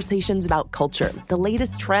conversations about culture, the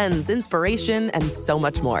latest trends, inspiration, and so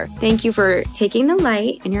much more. Thank you for taking the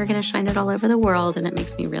light, and you're going to shine it all over the world, and it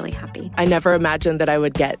makes me really happy. I never imagined that I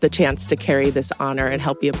would get the chance to carry this honor and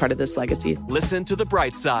help be a part of this legacy. Listen to The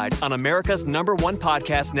Bright Side on America's #1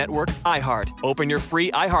 podcast network, iHeart. Open your free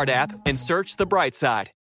iHeart app and search The Bright Side.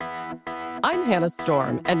 I'm Hannah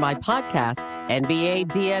Storm, and my podcast, NBA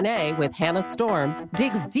DNA with Hannah Storm,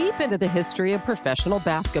 digs deep into the history of professional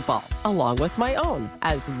basketball, along with my own,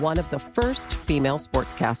 as one of the first female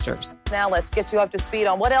sportscasters. Now let's get you up to speed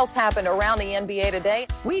on what else happened around the NBA today.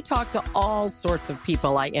 We talk to all sorts of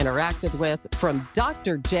people I interacted with, from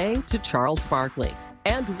Dr. J to Charles Barkley,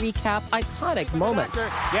 and recap iconic moments.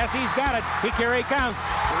 Yes, he's got it. Here he comes.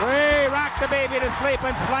 Way rock the baby to sleep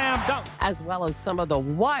and slam dunk. As well as some of the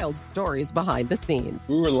wild stories behind the scenes.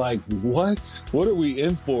 We were like, what? What are we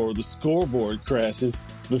in for? The scoreboard crashes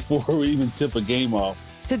before we even tip a game off.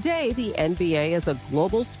 Today, the NBA is a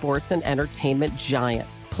global sports and entertainment giant.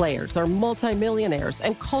 Players are multimillionaires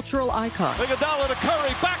and cultural icons. Iguodala to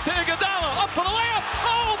Curry, back to Iguodala, up for the layup.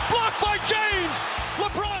 Oh, blocked by James.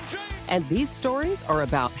 LeBron James. And these stories are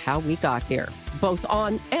about how we got here, both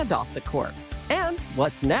on and off the court. And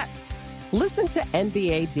what's next? Listen to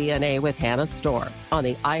NBA DNA with Hannah Storm on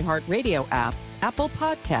the iHeartRadio app, Apple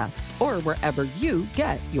Podcasts, or wherever you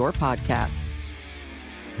get your podcasts.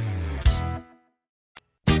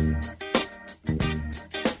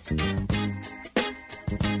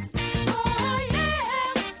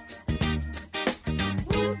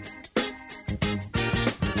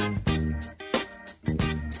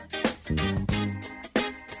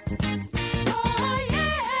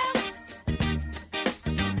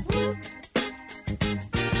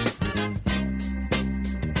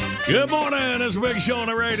 Good morning. It's a Big Show on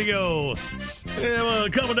the radio. Yeah, well, a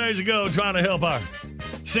couple days ago, trying to help our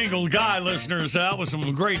single guy listeners out with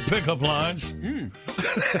some great pickup lines.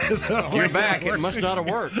 You're back. It must not have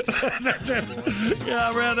worked. That's it.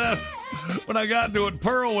 Yeah, I read that. When I got to it,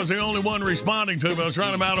 Pearl was the only one responding to me. I was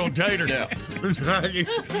trying him out on Tater. Yeah.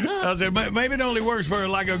 I said, maybe it only works for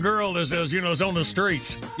like a girl that says, it's on the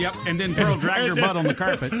streets. Yep, and then Pearl dragged her butt on the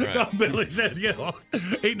carpet. Right. Billy said,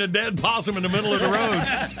 eating a dead possum in the middle of the road.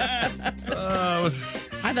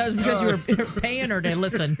 I thought it was because you were paying her to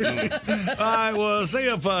listen. All right, well, see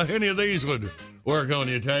if any of these would work on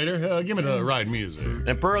you, Tater. Give me the right music.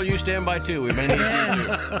 And Pearl, you stand by too. We may need you too.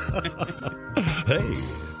 Hey.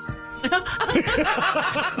 Ooh,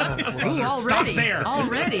 already.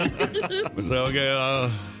 Already. So, okay,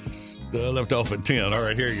 left off at 10. All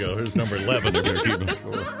right, here you go. Here's number 11 if you're keeping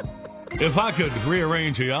score. If I could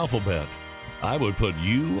rearrange the alphabet, I would put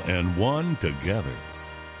U and 1 together.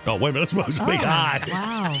 Oh, wait a minute. It's supposed to be I.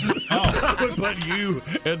 Wow. I would put you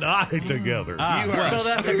and I together. So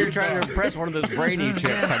that's if you're trying to impress one of those brainy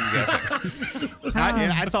chicks, I'm guessing.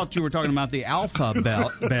 I thought you were talking about the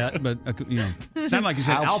alphabet, but sounded like you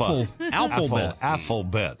said alphabet.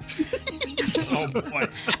 Alphabet. Oh, boy.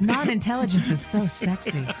 Non-intelligence is so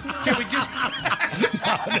sexy. Can we just...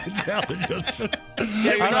 Non-intelligence.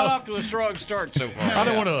 Yeah, you're not off to a strong start so far. I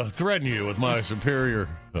don't want to threaten you with my superior...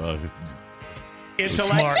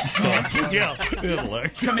 intellect. Smart stuff. Yeah,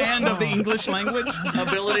 intellect. Command of the English language.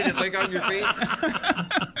 Ability to think on your feet.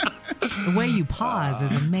 The way you pause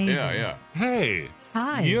is amazing. Yeah. Hey.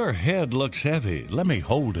 Hi. Your head looks heavy. Let me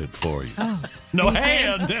hold it for you. Oh. No,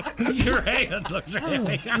 hand. Your hand looks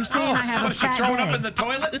heavy. You're saying I have a fat throwing head. up in the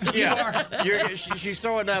toilet? Yeah. She's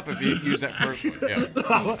throwing up if you use that first one. Yeah.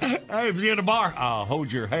 Hey, if you're in a bar, I'll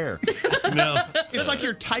hold your hair. No. It's like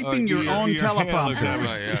you're typing your own teleprompter.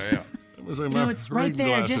 Yeah. It's right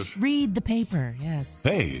there. Glasses. Just read the paper. Yes.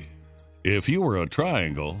 Hey, if you were a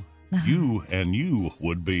triangle, you and you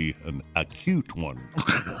would be an acute one.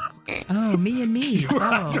 Oh, me and me. You were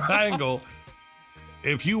a triangle.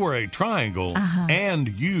 If you were a triangle and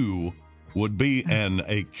you would be an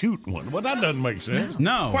acute one. Well, that doesn't make sense.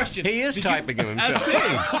 No. Question. He is typing of himself.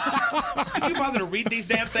 Did you bother to read these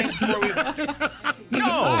damn things before we...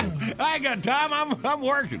 No. I ain't got time. I'm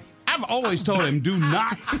working. I've always told him, do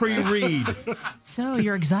not pre-read. So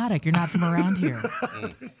you're exotic. You're not from around here.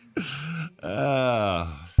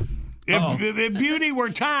 If beauty were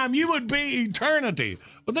time, you would be eternity.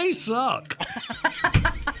 But they suck.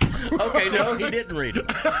 Okay, no, he didn't read it.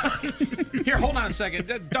 Here, hold on a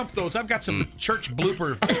second. Dump those. I've got some church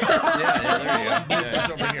blooper. There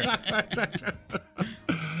you go.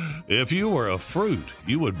 If you were a fruit,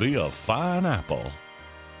 you would be a fine apple.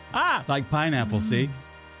 Like pineapple, see?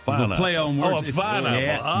 Fine play on words. Oh, a fine apple.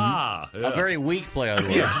 Yeah. Yeah. A very weak play on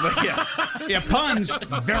words. Yeah, puns,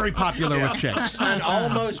 very popular with chicks. An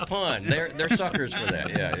almost pun. They're suckers for that.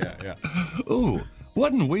 Yeah. Ooh,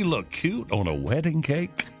 wouldn't we look cute on a wedding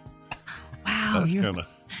cake? Wow. That's kind of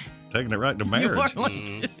taking it right to marriage.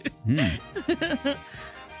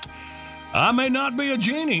 I may not be a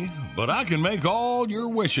genie, but I can make all your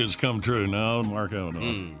wishes come true. No, Marco,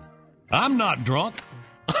 no. I'm not drunk.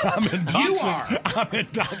 I'm You are. I'm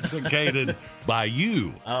intoxicated by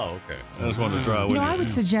you. Oh, okay. I just wanted to try. I would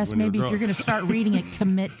suggest maybe if you're going to start reading it,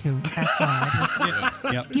 commit to it. That's all.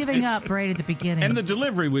 Just giving up right at the beginning. And the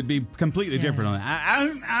delivery would be completely different on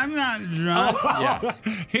that. I'm not drunk. Yeah.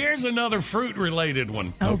 Here's another fruit-related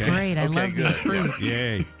one. Oh, great. I love the fruit.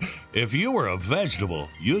 Yay. If you were a vegetable,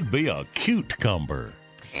 you'd be a cucumber.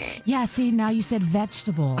 Yeah, see, now you said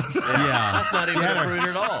vegetables. Yeah. That's not even a fruit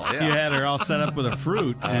at all. Yeah. You had her all set up with a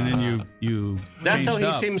fruit, and then you That's how he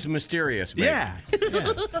changed up. seems mysterious. Maybe. Yeah.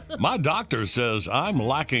 My doctor says I'm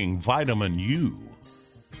lacking vitamin U.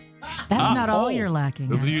 That's not all you're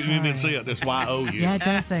lacking. You didn't see it. It's Y-O-U. Yeah, it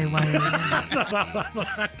does say Y-O-U.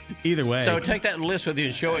 Either way. So take that list with you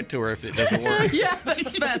and show it to her if it doesn't work. Yeah,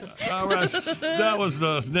 it's best. All right. That was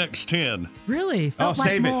the next 10. Really? Felt like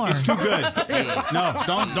save more. it. It's too good. No,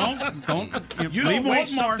 don't. You leave don't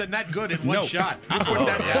waste more. something that good in one shot. You put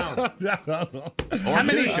that down. Or How two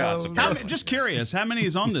many shots. just curious, how many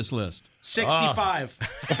is on this list? 65.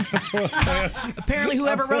 Apparently,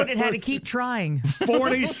 whoever wrote it had to keep trying.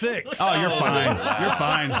 46. Oh, you're fine. You're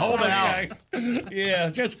fine. Hold it out.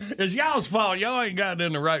 Yeah, it's y'all's fault. Y'all ain't gotten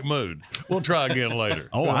in the right mood. We'll try again later.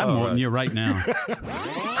 Oh, I'm more than you right now.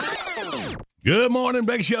 Good morning,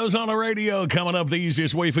 Big Show's on the radio. Coming up, the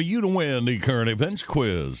easiest way for you to win the current events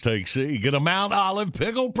quiz. Take C. Get a Mount Olive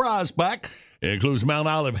pickle prize pack. It includes Mount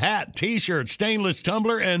Olive hat, T-shirt, stainless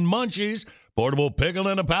tumbler, and munchies. Portable pickle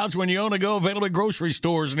in a pouch when you own a go. Available at grocery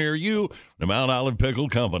stores near you. The Mount Olive Pickle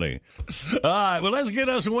Company. All right, well, let's get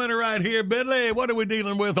us a winner right here. Bentley, what are we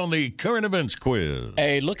dealing with on the current events quiz?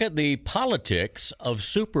 A look at the politics of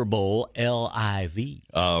Super Bowl LIV.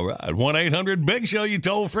 All right, 1-800-BIG-SHOW, you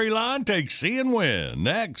toll-free line. Take C and win.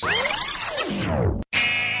 Next.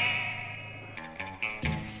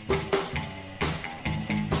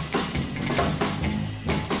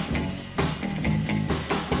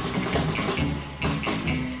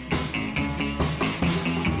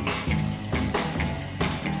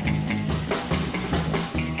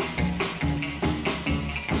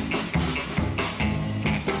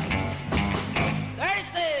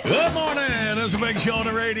 Good morning. It's a Big Show on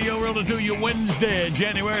the radio. Rolling through you Wednesday,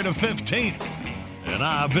 January the 15th. And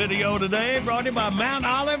our video today brought to you by Mount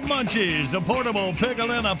Olive Munchies, the portable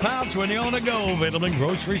pickle in a pouch when you're on the go. Available in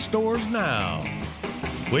grocery stores now.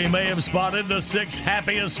 We may have spotted the 6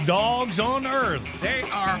 happiest dogs on earth. They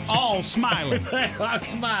are all smiling. They are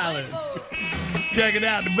smiling. Check it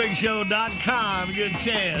out at thebigshow.com. Good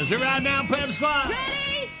chance. And right now, Pep Squad.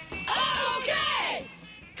 Ready? Okay!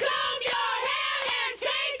 Comb your hair and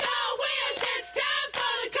take the wheels. It's time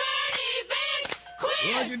for the current events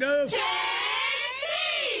quiz. What'd you do? Taxi!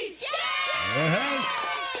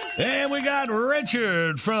 And we got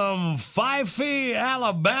Richard from Fife,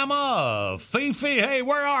 Alabama. Fifi, hey,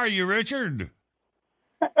 where are you, Richard?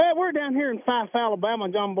 We're down here in Fife, Alabama,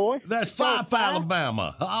 John Boy. That's Fife,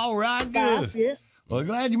 Alabama. All right, good. Fife, yes. Well,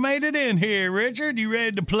 glad you made it in here, Richard. You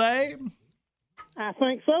ready to play? I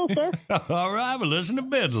think so, sir. All right, well, listen to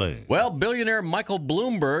Bidley. Well, billionaire Michael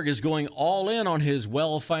Bloomberg is going all in on his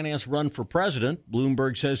well-financed run for president.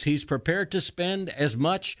 Bloomberg says he's prepared to spend as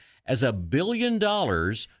much as $1 billion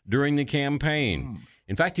during the campaign.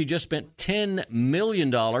 In fact, he just spent $10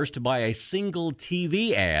 million to buy a single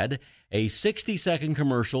TV ad, a 60-second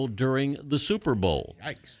commercial during the Super Bowl.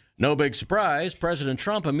 Yikes. No big surprise, President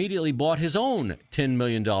Trump immediately bought his own $10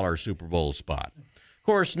 million Super Bowl spot. Of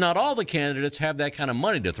course, not all the candidates have that kind of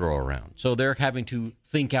money to throw around, so they're having to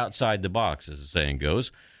think outside the box, as the saying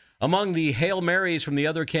goes. Among the Hail Marys from the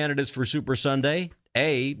other candidates for Super Sunday,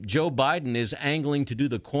 A, Joe Biden is angling to do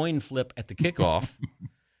the coin flip at the kickoff.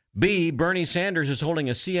 B, Bernie Sanders is holding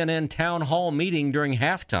a CNN town hall meeting during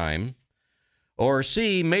halftime. Or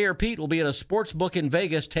C, Mayor Pete will be at a sports book in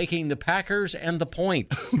Vegas taking the Packers and the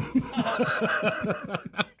points. Rich?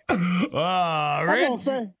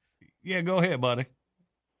 Yeah, go ahead, buddy.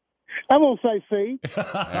 I'm going to say C. All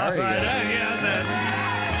right.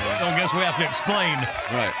 So I guess we have to explain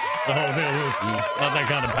the whole thing. Not that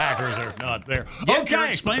kind of Packers are not there. Yeah, you're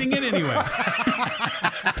explaining it anyway.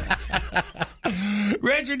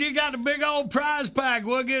 Richard, you got a big old prize pack.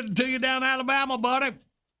 We'll get it to you down Alabama, buddy.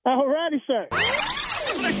 All righty, sir.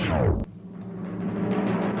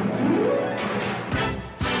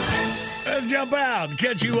 Let's jump out and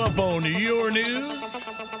catch you up on your news.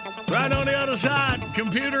 Right on the other side,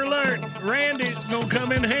 computer alert. Randy's going to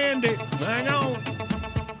come in handy. Hang on.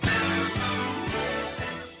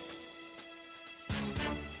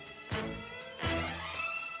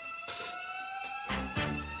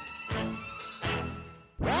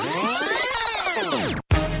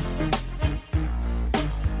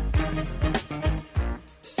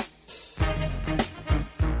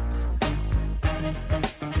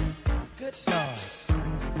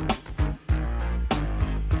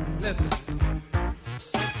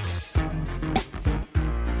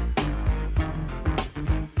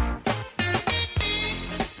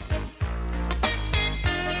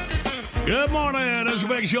 Good morning. It's a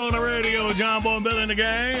big show on the radio. John Boy and Billy and the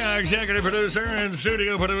gang. Our executive producer and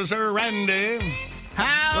studio producer, Randy.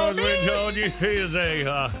 As we told you, he is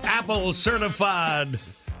a Apple certified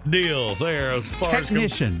deal there as far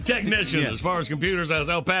Technician. Yes. As far as computers. I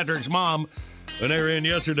was Patrick's mom. When they were in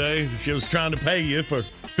yesterday, she was trying to pay you for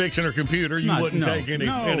fixing her computer. You wouldn't take any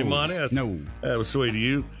money. That was sweet of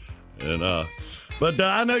you. And but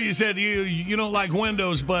I know you said you don't like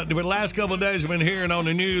Windows, but for the last couple of days I've been hearing on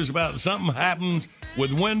the news about something happens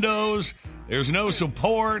with Windows. There's no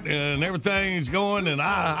support and everything is going, and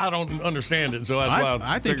I don't understand it. So that's why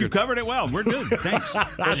I think you covered it well. We're good. Thanks.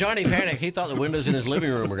 Well, Johnny panicked. He thought the windows in his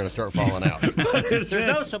living room were going to start falling out. There's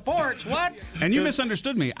no supports. What? And you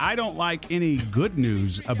misunderstood me. I don't like any good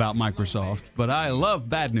news about Microsoft, but I love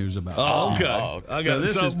bad news about it. Oh, okay. I got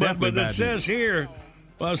this is definitely but bad it says here.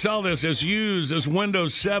 Well, I saw this. This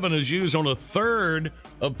Windows 7 is used on a third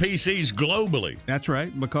of PCs globally. That's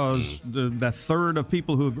right, because the third of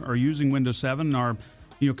people who are using Windows 7 are,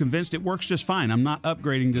 convinced it works just fine. I'm not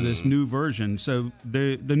upgrading to this new version. So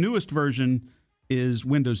the newest version is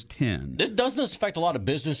Windows 10. Doesn't this affect a lot of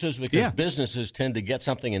businesses? Because businesses tend to get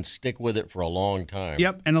something and stick with it for a long time.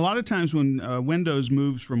 Yep, and a lot of times when Windows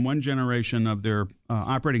moves from one generation of their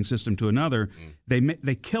operating system to another,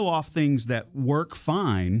 they kill off things that work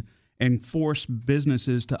fine and force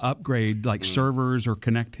businesses to upgrade, like servers or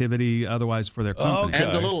connectivity, otherwise for their company.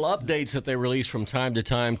 And the little updates that they release from time to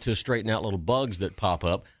time to straighten out little bugs that pop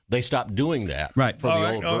up, they stop doing that for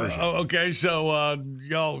the old version. Okay, so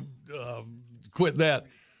y'all quit that.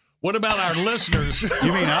 What about our listeners?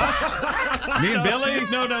 You mean us? Me and Billy?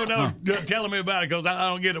 No. Telling me about it because I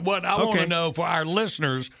don't get it. What I want to know for our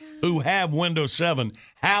listeners who have Windows 7,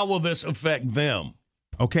 how will this affect them?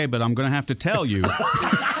 Okay, but I'm going to have to tell you.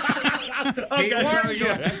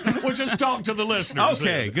 Okay, we'll just talk to the listeners.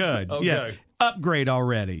 Okay, good. Okay. Yeah. Upgrade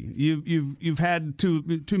already. You've had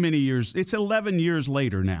too many years. It's 11 years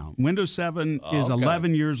later now. Windows 7 is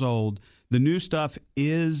 11 years old. The new stuff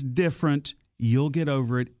is different. You'll get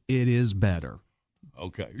over it. It is better.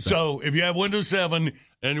 Okay. So if you have Windows 7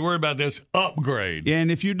 and you're worried about this, upgrade.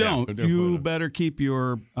 And if you don't, you better keep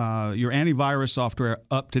your antivirus software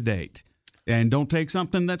up to date. And don't take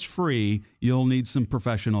something that's free. You'll need some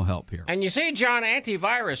professional help here. And you see, John,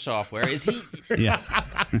 antivirus software, is he... Yeah.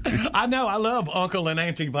 I know. I love Uncle and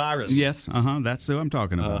Antivirus. Yes. That's who I'm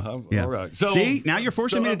talking about. Yeah. All right. So, see, now you're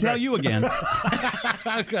forcing me to tell you again.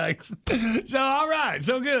 Okay. So, all right.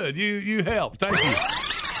 So good. You helped. Thank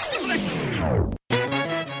you.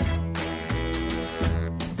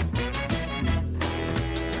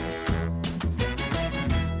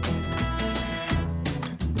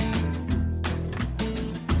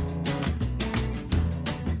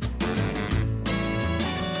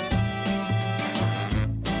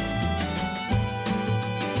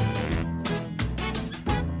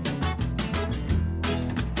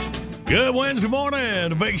 Good Wednesday morning.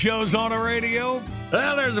 The big show's on the radio.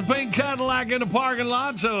 Well, there's a pink Cadillac in the parking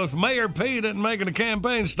lot, so if Mayor Pete isn't making a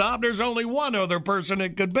campaign stop, there's only one other person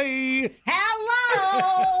it could be.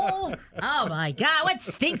 Hello! Oh, my God, what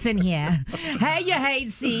stinks in here? Hey, you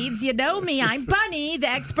hate seeds. You know me. I'm Bunny, the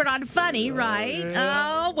expert on funny, right?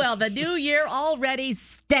 Oh, well, the new year already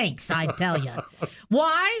stinks, I tell you.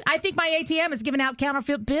 Why? I think my ATM is giving out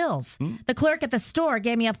counterfeit bills. The clerk at the store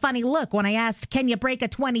gave me a funny look when I asked, can you break a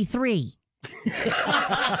 23?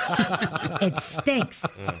 It stinks.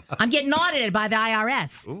 I'm getting audited by the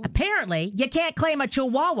IRS. Ooh. Apparently, you can't claim a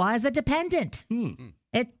chihuahua as a dependent.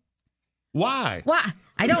 Why? Why?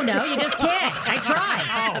 I don't know. You just can't. I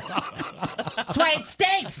tried. That's why it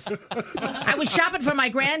stinks. I was shopping for my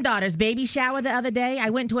granddaughter's baby shower the other day. I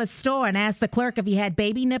went to a store and asked the clerk if he had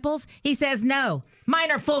baby nipples. He says no. Mine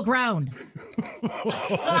are full grown.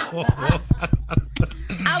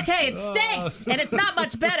 Okay, it stinks, and it's not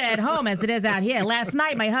much better at home as it is out here. Last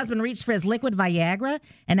night, my husband reached for his liquid Viagra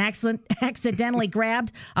and accidentally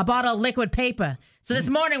grabbed a bottle of liquid paper. So this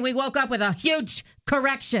morning, we woke up with a huge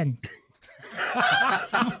correction.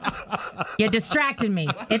 You distracted me.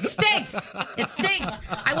 It stinks. It stinks.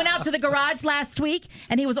 I went out to the garage last week,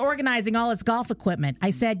 and he was organizing all his golf equipment. I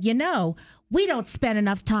said, we don't spend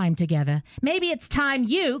enough time together. Maybe it's time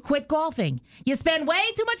you quit golfing. You spend way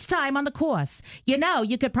too much time on the course.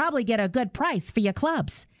 You could probably get a good price for your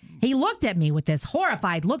clubs. He looked at me with this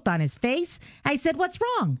horrified look on his face. I said, what's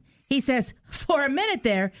wrong? He says, for a minute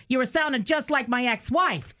there, you were sounding just like my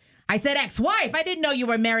ex-wife. I said, ex-wife? I didn't know you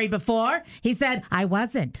were married before. He said, I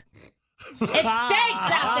wasn't. It stinks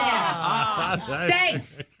out there. It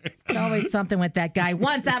stinks. It's always something with that guy.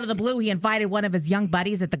 Once, out of the blue, he invited one of his young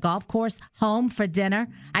buddies at the golf course home for dinner.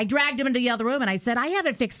 I dragged him into the other room, and I said, I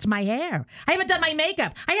haven't fixed my hair. I haven't done my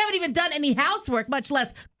makeup. I haven't even done any housework, much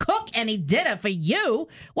less cook any dinner for you.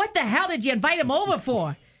 What the hell did you invite him over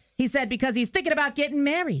for? He said because he's thinking about getting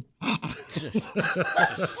married. He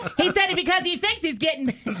said it because he thinks he's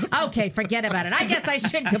getting... Okay, forget about it. I guess I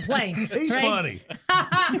shouldn't complain. He's funny.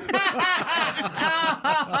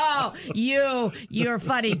 You're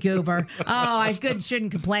funny, Goober. Oh, I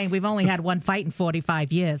shouldn't complain. We've only had one fight in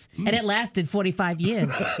 45 years, and it lasted 45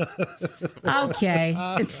 years. Okay.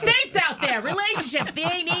 It stinks out there. Relationships, they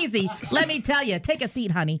ain't easy. Let me tell you. Take a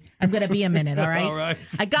seat, honey. I'm going to be a minute, all right? All right.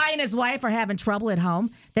 A guy and his wife are having trouble at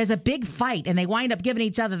home. There's a big fight, and they wind up giving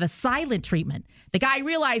each other the silent treatment. The guy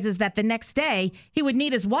realizes that the next day he would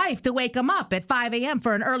need his wife to wake him up at 5 a.m.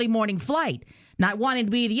 for an early morning flight. Not wanting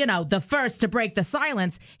to be, the first to break the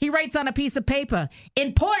silence, he writes on a piece of paper,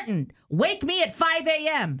 "Important, wake me at 5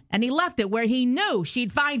 a.m." And he left it where he knew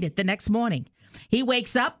she'd find it the next morning. He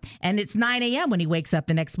wakes up, and it's 9 a.m. when he wakes up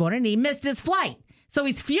the next morning, and he missed his flight. So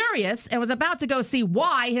he's furious and was about to go see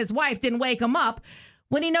why his wife didn't wake him up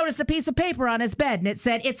when he noticed a piece of paper on his bed, and it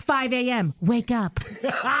said, "It's 5 a.m. Wake up."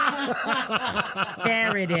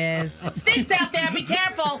 There it is. It stinks out there. Be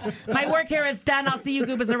careful. My work here is done. I'll see you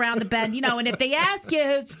goobers around the bend. And if they ask you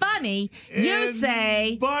who's funny, you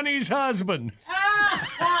say... Bunny's husband.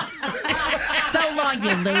 So long,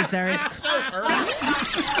 you losers.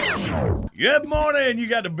 Good morning. You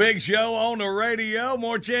got the Big Show on the radio.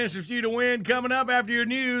 More chances for you to win coming up after your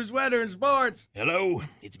news, weather, and sports. Hello,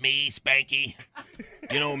 it's me, Spanky.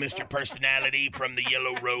 Mr. Personality from the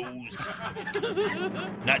Yellow Rose.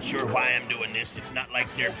 Not sure why I'm doing this. It's not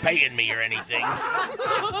like they're paying me or anything.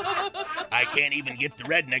 I can't even get the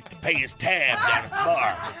redneck to pay his tab down at the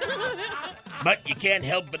bar. But you can't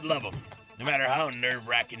help but love them, no matter how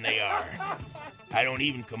nerve-wracking they are. I don't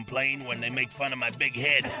even complain when they make fun of my big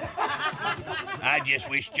head. I just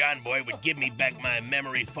wish John Boy would give me back my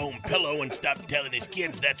memory foam pillow and stop telling his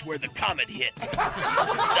kids that's where the comet hit.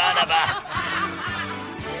 Son of a...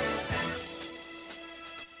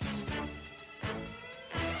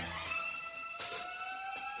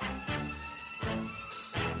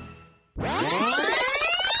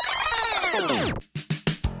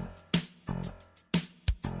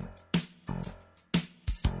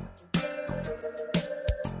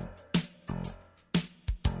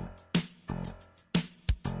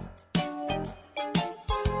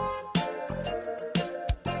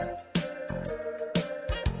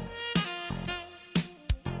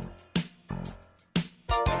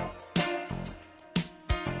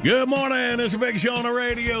 Good morning. It's a Big Show on the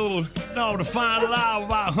radio. The final hour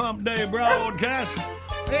of our Hump Day broadcast.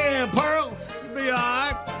 Yeah, Pearl, you'll be all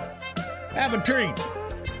right. Have a treat.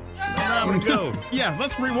 Time to go. Yeah,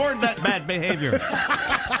 let's reward that bad behavior.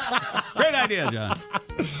 Great idea, John.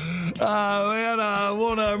 I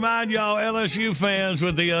want to remind y'all, LSU fans,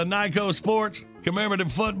 with the Nyco Sports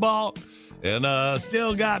commemorative football, and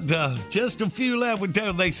still got just a few left. We tell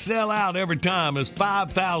you, they sell out every time. There's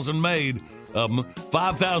 5,000 made.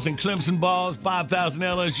 5,000 Clemson balls, 5,000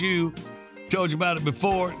 LSU. Told you about it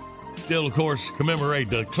before. Still, of course, commemorate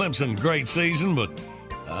the Clemson great season, but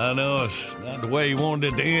I know it's not the way you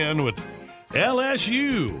wanted it to end with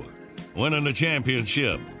LSU winning the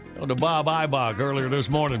championship. To Bob Ibach earlier this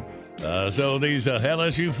morning. So these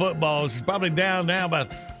LSU footballs is probably down now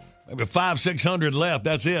about maybe 500-600 left.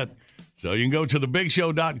 That's it. So you can go to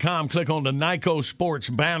thebigshow.com, click on the Nyco Sports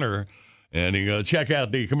banner, and you can check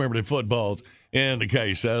out the commemorative footballs in the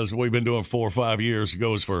case. As we've been doing 4 or 5 years, it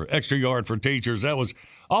goes for Extra Yard for Teachers. That was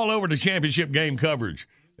all over the championship game coverage,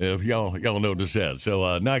 if y'all noticed that. So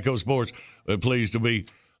Nyco Sports, we're pleased to be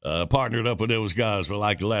partnered up with those guys for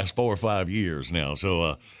like the last 4 or 5 years now.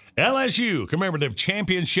 So LSU commemorative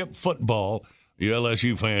championship football. You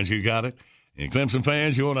LSU fans, you got it. And Clemson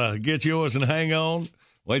fans, you want to get yours and hang on.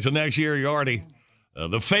 Wait till next year. You're already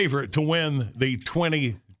the favorite to win the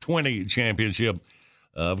 2020 championship.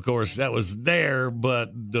 Of course, that was there,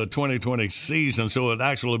 but the 2020 season, so it'd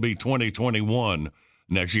actually be 2021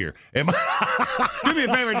 next year. Do me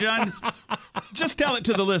a favor, John. Just tell it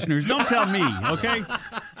to the listeners. Don't tell me, okay?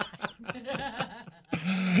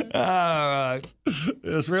 All right.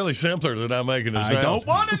 It's really simpler than I'm making it sound. I don't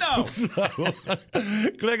want to know. So,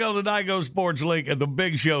 click on the Nyco Sports link at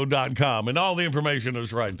thebigshow.com, and all the information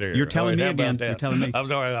is right there. You're telling me again. You're telling me. I'm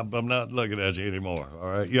sorry. I'm not looking at you anymore. All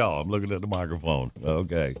right, y'all. I'm looking at the microphone.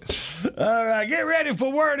 Okay. All right. Get ready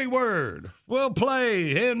for Wordy Word. We'll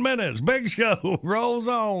play in minutes. Big Show rolls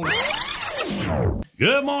on.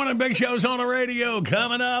 Good morning, Big Show's on the radio.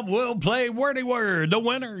 Coming up, we'll play Wordy Word. The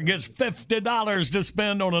winner gets $50 to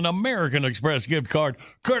spend on an American Express gift card,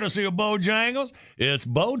 courtesy of Bojangles. It's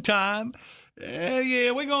Bo time. Yeah,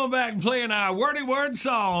 we're going back and playing our Wordy Word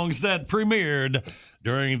songs that premiered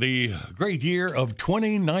during the great year of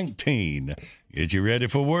 2019. Get you ready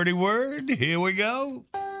for Wordy Word? Here we go.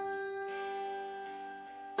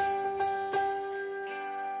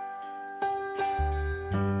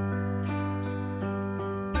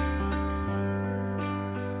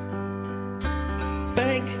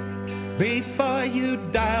 Think before you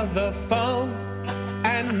dial the phone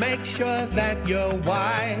and make sure that you're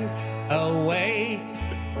wide awake.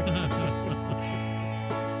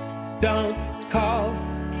 Don't call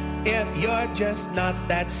if you're just not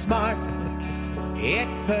that smart. It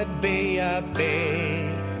could be a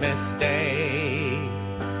big mistake.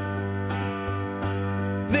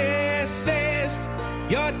 This is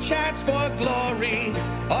your chance for glory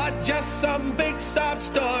or just some big sob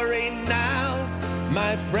story now,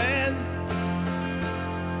 my friend.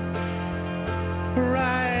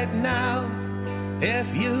 Right now,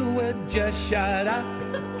 if you would just shut up,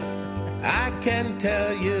 I can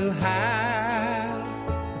tell you how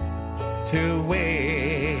to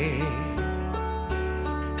win.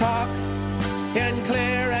 Talk in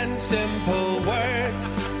clear and simple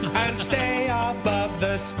words and stay off of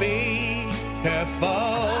the speakerphone.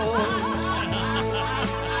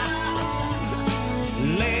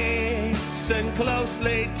 Listen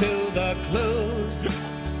closely to the clues.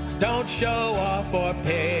 Don't show off or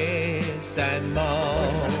piss and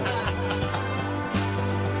moan.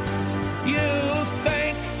 You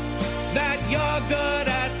think that you're good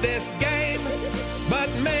at this game, but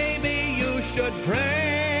maybe you should pray.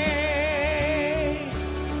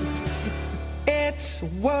 It's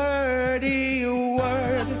wordy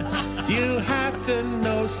word. You have to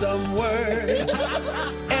know some words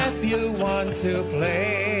if you want to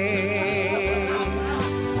play.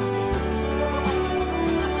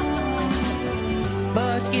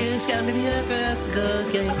 Mosquitoes can be a glass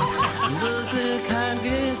cookie. Go to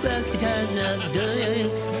Congress, I can not do it.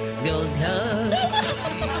 Go down.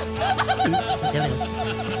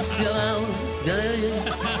 Go out, do it.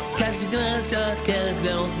 Can't get my shot, can't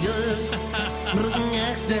go good. Looking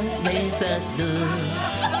at the place that do.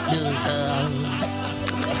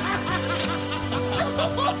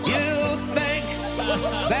 You think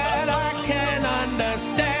that I can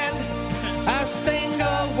understand a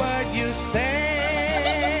single word you say?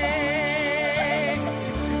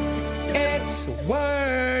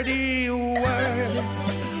 Wordy word.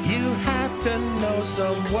 You have to know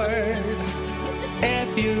some words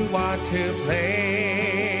if you want to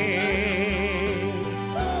play.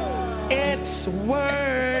 It's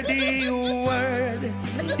wordy word.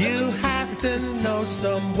 You have to know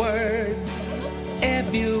some words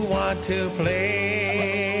if you want to play.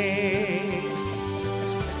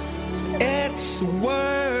 It's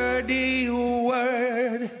wordy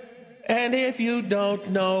word. And if you don't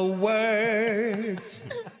know words,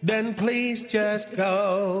 then please just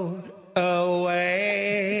go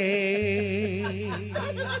away.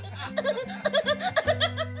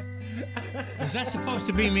 Is that supposed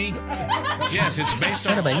to be me? Yes, it's based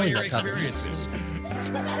on all your experiences.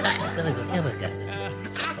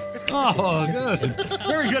 Oh, good.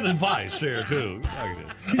 Very good advice there, too.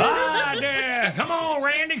 Ah, there. Come on,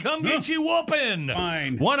 Randy. Come get you whooping.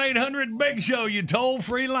 Fine. 1-800-BIG-SHOW, you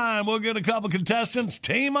toll-free line. We'll get a couple contestants.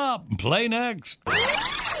 Team up and play next.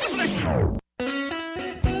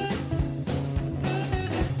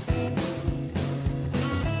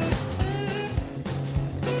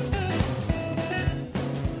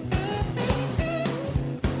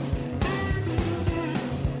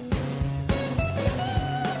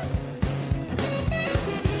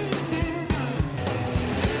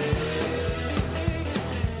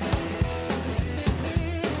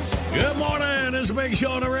 Good morning. It's a Big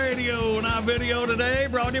Show on the radio, and our video today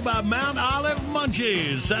brought to you by Mount Olive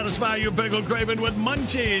Munchies. Satisfy your pickle craving with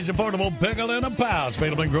Munchies, a portable pickle in a pouch,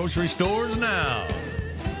 available in grocery stores now.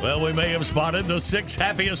 Well, we may have spotted the 6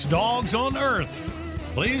 happiest dogs on earth.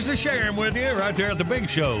 Pleased to share them with you right there at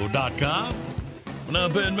thebigshow.com. Coming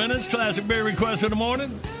up in minutes, classic beer request of the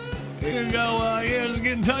morning. You can go, just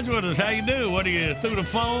get in touch with us. How you do? What do you, through the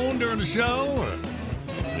phone during the show? Or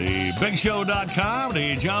thebigshow.com,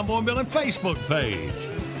 the John Boy and Billy Facebook page.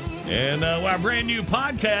 And our brand new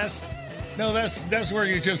podcast. No, that's where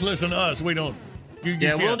you just listen to us. We don't.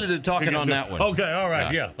 We'll do the talking on that one. Okay, all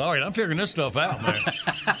right, yeah. All right, I'm figuring this stuff out, man.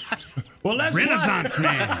 Well, let's Renaissance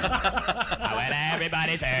man. When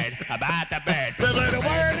everybody's heard about the bird. There's a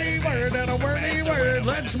wordy word and a wordy word right,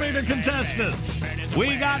 let's meet the contestants.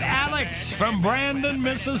 We got Alex from Brandon,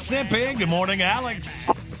 Mississippi. Good morning, Alex.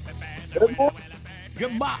 Good morning.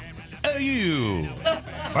 Goodbye. You.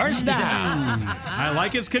 First down. I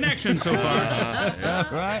like his connection so far.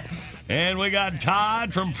 Yeah, right. And we got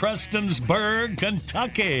Todd from Prestonsburg,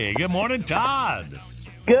 Kentucky. Good morning, Todd.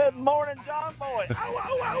 Good morning, John Boy.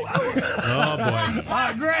 Oh. Oh,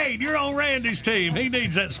 boy. Great. You're on Randy's team. He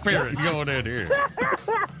needs that spirit going in here.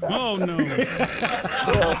 Oh, no.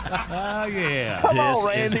 Oh, yeah. Come on, This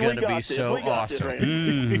Randy, is we going to got be this. so We got this,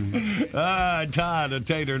 awesome. Todd and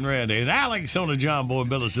Tater and Randy. And Alex on the John Boy and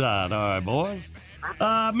Billy side. All right, boys.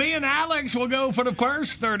 Me and Alex will go for the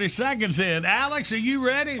first 30 seconds in. Alex, are you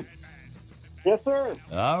ready? Yes, sir.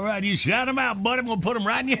 All right, you shout them out, buddy. We'll put them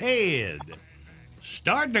right in your head.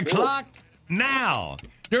 Start the clock now.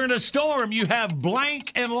 During a storm, you have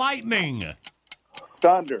blank and lightning.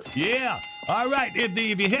 Thunder. Yeah. All right. If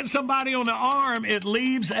you hit somebody on the arm, it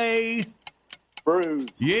leaves a bruise.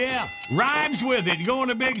 Yeah. Rhymes with it. You go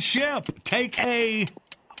on a big ship. Take a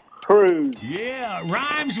cruise. Yeah.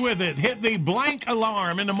 Rhymes with it. Hit the blank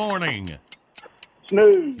alarm in the morning.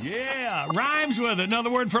 Snooze. Yeah. Rhymes with it.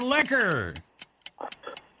 Another word for liquor.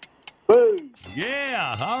 Booze.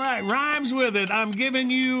 Yeah. All right. Rhymes with it. I'm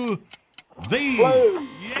giving you these. Blues.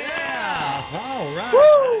 Yeah. All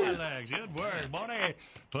right. Alex, good work, buddy.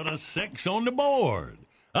 Put a 6 on the board.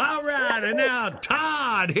 All right. And now,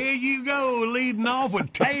 Todd, here you go, leading off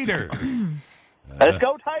with Tater. Let's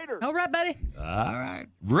go, Tater. All right, buddy. All right.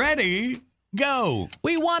 Ready, go.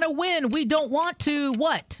 We want to win. We don't want to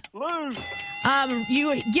what? Lose.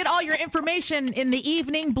 You get all your information in the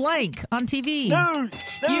evening blank on TV. News.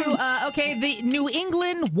 You, okay, the New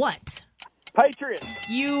England what? Patriots.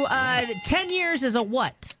 You, 10 years is a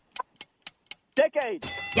what? Decade.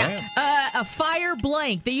 Yeah. A fire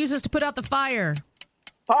blank. They use this to put out the fire.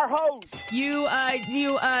 Fire hose.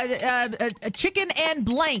 A chicken and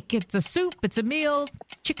blank. It's a soup. It's a meal.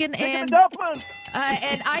 Chicken and dumplings.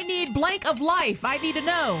 And I need blank of life. I need to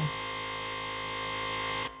know.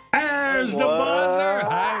 There's the buzzer.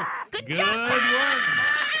 Hey, good work.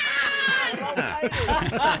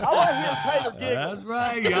 That's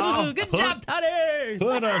right, y'all. Good job, Toddy.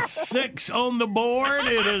 Put a 6 on the board.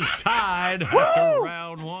 It is tied after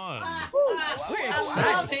round 1.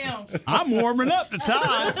 I'm warming up to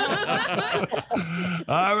Todd.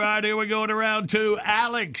 All right, here we go to round 2.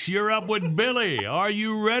 Alex, you're up with Billy. Are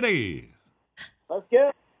you ready? Let's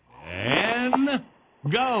get. And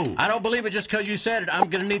go. I don't believe it just because you said it. I'm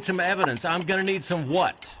going to need some evidence. I'm going to need some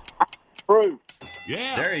what? Proof.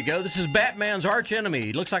 Yeah. There you go. This is Batman's arch enemy.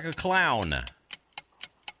 He looks like a clown.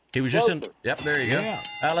 He was just in. Yep, there you go.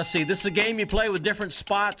 Yeah. Let's see. This is a game you play with different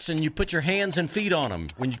spots, and you put your hands and feet on them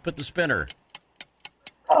when you put the spinner.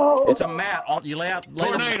 Oh. It's a mat. You lay out.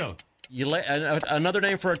 Tornado. Another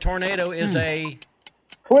name for a tornado is a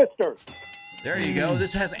Twister. There you go.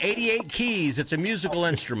 This has 88 keys. It's a musical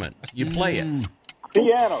instrument. You play it.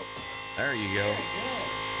 Piano. There you go.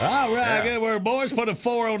 All right, Yeah. good work, boys. Put a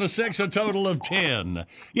 4 on a 6, a total of 10.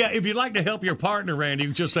 Yeah, if you'd like to help your partner, Randy,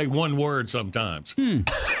 you just say one word sometimes.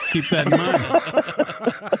 Keep that in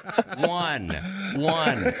mind.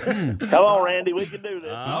 One. Come on, Randy. We can do this.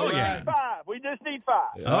 All We right. need 5. We just need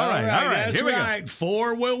 5. All right, That's here we right. go.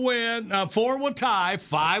 4 will win. 4 will tie.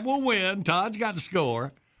 5 will win. Todd's got the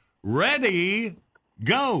score. Ready,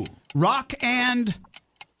 go. Rock and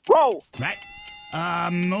Roll. right.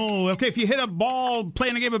 Okay. If you hit a ball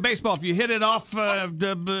playing a game of baseball, if you hit it off to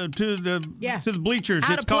the bleachers,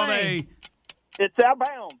 Out it's of called play. It's out of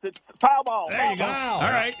bounds. It's foul ball. There you go. All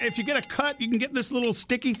right. If you get a cut, you can get this little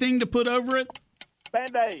sticky thing to put over it.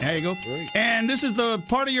 Band-Aid. There you go. And this is the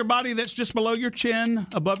part of your body that's just below your chin,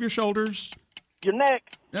 above your shoulders. Your neck.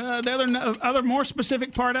 The other more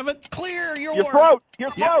specific part of it. Clear your throat. Your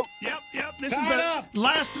throat. Yep. This Tie is it the up.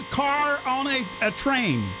 last car on a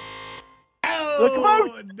train.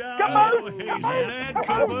 Oh, no. He said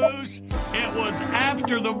caboose. It was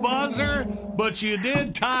after the buzzer, but you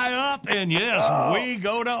did tie up, and yes, we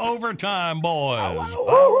go to overtime, boys.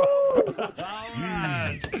 All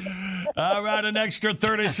right. All right, an extra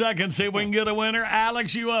 30 seconds. See if we can get a winner.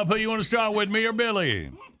 Alex, you up. Who you want to start with, me or Billy?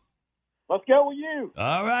 Let's go with you.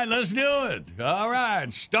 All right, let's do it. All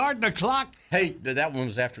right, start the clock. Hey, that one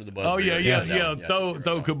was after the buzzer. Oh, yeah. that one,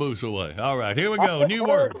 Throw caboose away. All right, here we go. New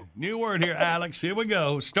word. New word here, Alex. Here we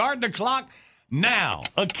go. Start the clock now.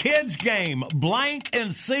 A kid's game, blank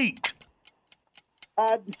and seek.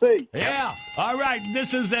 Hide and seek. Yeah. All right,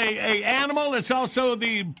 this is a animal. It's also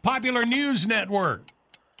the popular news network.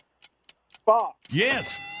 Fox.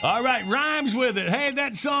 Yes. All right, rhymes with it. Hey,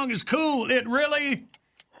 that song is cool. It really...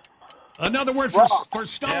 Another word for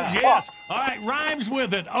stones. Yes. All right, rhymes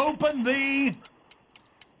with it. Open the...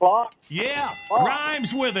 Clock. Yeah,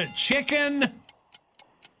 rhymes with it. Chicken.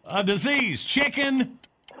 A disease. Chicken.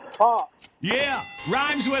 Pop. Yeah,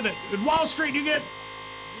 rhymes with it. At Wall Street, you get...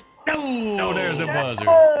 Oh, there's a buzzer.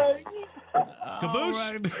 Caboose?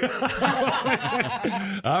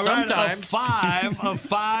 All right, Sometimes. a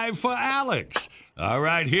five for Alex. All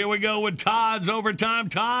right, here we go with Todd's overtime.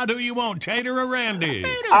 Todd, who you want, Tater or Randy?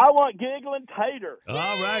 I want giggling Tater. All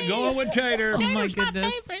right, going with Tater. Oh, my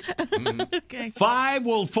goodness. Okay. 5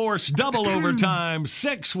 will force double overtime.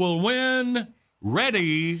 6 will win.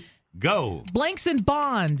 Ready, go. Blanks and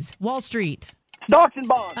bonds. Wall Street. Stocks and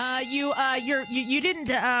bonds. You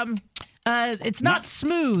didn't. It's not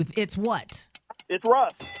smooth. It's what? It's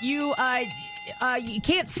rough. You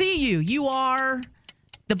can't see you. You are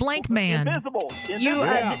the blank man. Invisible. You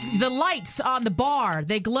the lights on the bar,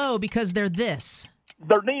 they glow because they're this.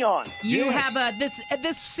 They're neon. You have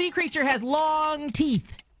this sea creature has long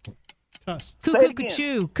teeth. Tuss.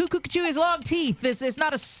 Cuckoo-cachoo. Cuckoo-cachoo has long teeth. It's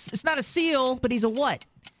not a seal, but he's a what?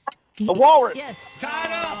 A walrus. Yes.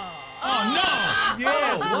 Tied up. Oh, no.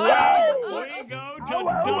 Yes. We go to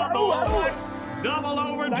double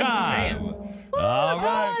overtime. All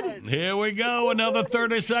right. Here we go. Another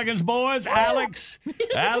 30 seconds, boys. Alex,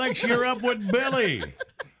 you're up with Billy.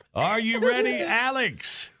 Are you ready,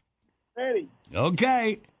 Alex? Ready.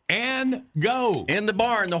 Okay. And go. In the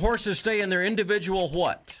barn, the horses stay in their individual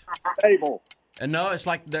what? Stable. And no, it's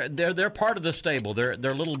like they're part of the stable. Their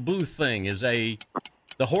little booth thing is the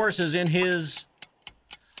horse is in his.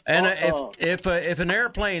 And if an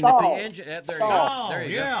airplane, if the engine, there you go. There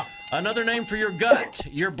you go. Another name for your gut,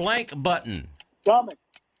 your blank button. Stomach.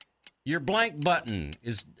 Your blank button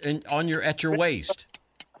is at your waist.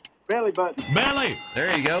 Belly button. Belly.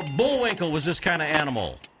 There you go. Bullwinkle was this kind of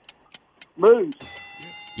animal. Moose.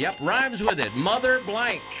 Yep, rhymes with it. Mother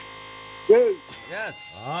blank. Goose.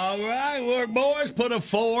 Yes. All right, work, boys. Put a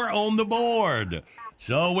 4 on the board.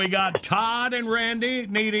 So we got Todd and Randy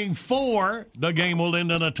needing 4. The game will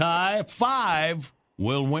end in a tie. 5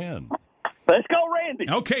 will win. Let's go, Randy.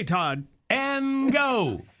 Okay, Todd. And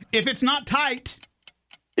go. If it's not tight,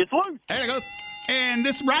 it's loose. There you go. And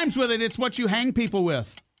this rhymes with it. It's what you hang people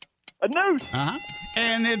with. A noose. Uh-huh.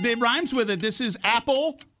 And it rhymes with it. This is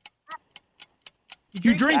apple.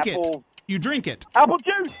 You drink it. You drink it. Apple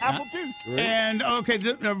juice. Apple juice. And, okay,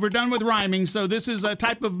 we're done with rhyming. So this is a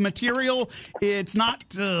type of material. It's not,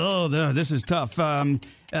 this is tough.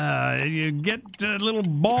 You get little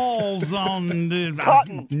balls on the...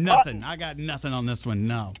 Cotton. Nothing. Cotton. I got nothing on this one.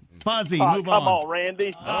 No. Fuzzy, move on. Come on,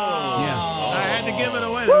 Randy. Yeah. I had to give it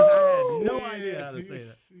away. I had no idea how to say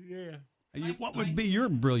that. Yeah. What would be your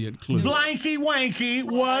brilliant clue? Blanky Wanky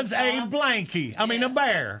was a blankie. I mean, a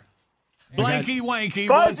bear. Blanky Wanky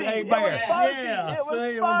was a bear. Yeah.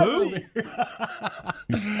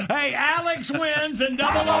 Hey, Alex wins in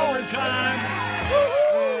double overtime.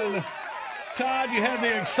 And Todd, you had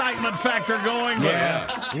the excitement factor going.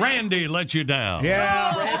 Yeah. Randy let you down.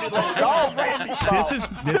 Yeah.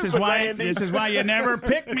 This is why you never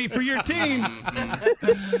pick me for your team.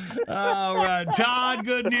 All right, Todd.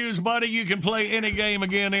 Good news, buddy. You can play any game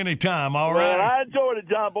again anytime. All Well, right. I enjoyed it,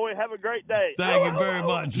 John Boy. Have a great day. Thank you very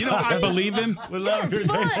much. You know, I believe him. We love your day.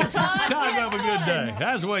 Todd, have a good day.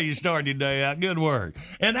 That's the way you start your day out. Good work.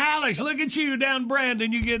 And Alex, look at you down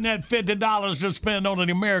Brandon. You getting that $50 to spend on an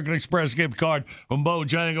American Express gift card from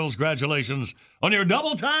Bojangles. Congratulations on your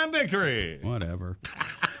double-time victory. Whatever.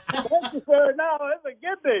 Thank you, sir. No, it's a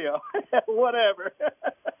good deal. Whatever.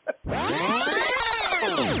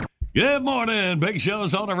 Good morning. Big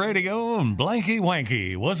Show's on the radio, and Blanky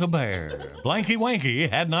Wanky was a bear. Blanky Wanky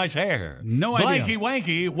had nice hair. No idea. Blanky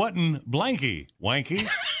Wanky wasn't Blanky Wanky.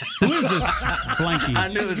 Who is this Blanky? I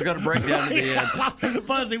knew it was going to break down at the end.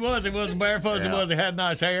 Fuzzy Wuzzy was a bear. Fuzzy Wuzzy had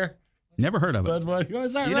nice hair. Never heard of it.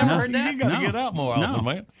 Was that You right? never heard that? You got to No. get out more often,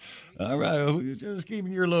 man. All right. We're just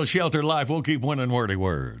keeping your little sheltered life. We'll keep winning wordy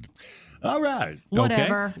word. All right.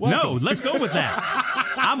 Whatever. Okay. No, let's go with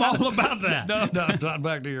that. I'm all about that. No, not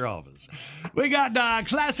back to your office. We got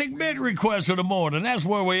classic bid request of the morning. That's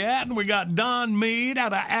where we at. And we got Don Mead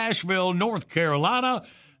out of Asheville, North Carolina.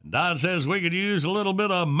 Don says we could use a little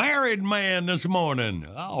bit of Married Man this morning.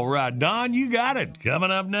 All right, Don, you got it.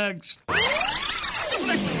 Coming up next.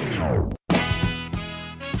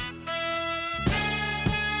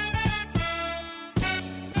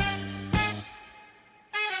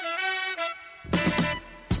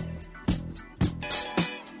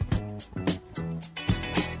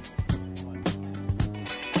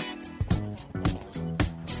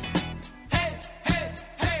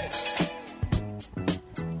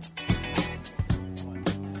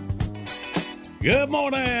 Good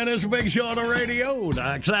morning. It's a Big Show on the radio.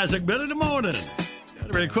 The classic bit of the morning. Got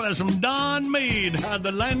a request from Don Mead on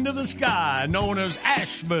the land of the sky, known as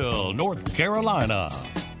Asheville, North Carolina.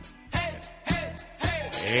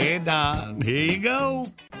 Hey, Don, here you go.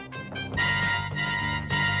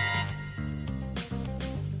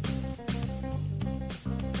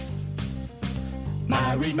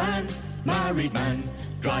 Married man,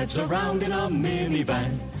 drives around in a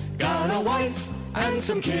minivan. Got a wife and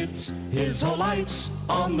some kids, his whole life's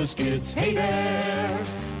on the skids. Hey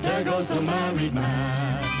there goes the married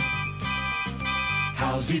man.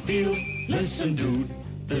 How's he feel? Listen, dude,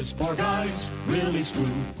 this poor guy's really screwed.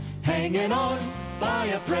 Hanging on by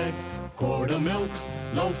a thread, quart of milk,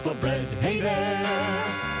 loaf of bread. Hey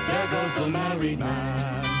there goes the married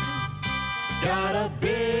man. Got a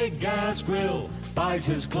big gas grill, buys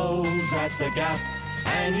his clothes at the Gap,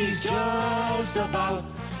 and he's just about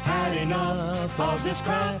had enough of this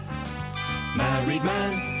crap. Married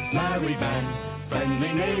man,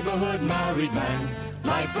 friendly neighborhood married man.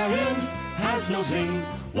 Life for him has no zing.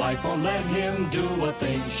 Wife won't let him do a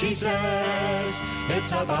thing. She says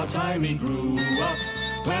it's about time he grew up.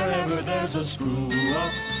 Wherever there's a screw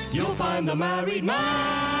up, you'll find the married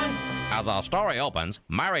man. As our story opens,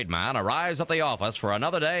 married man arrives at the office for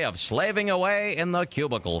another day of slaving away in the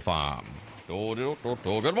cubicle farm.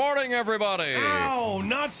 Good morning, everybody. Ow,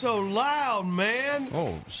 not so loud, man.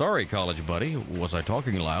 Oh, sorry, college buddy. Was I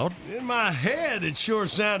talking loud? In my head, it sure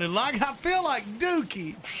sounded like I feel like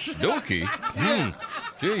Dookie. Dookie?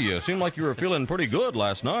 Gee, you seemed like you were feeling pretty good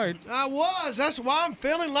last night. I was. That's why I'm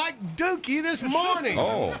feeling like Dookie this morning.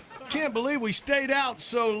 Oh. Can't believe we stayed out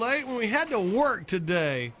so late when we had to work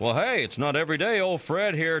today. Well, hey, it's not every day old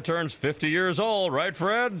Fred here turns 50 years old, right,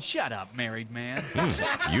 Fred? Shut up, married man.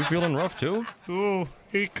 You feeling rough, too? Ooh,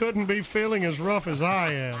 he couldn't be feeling as rough as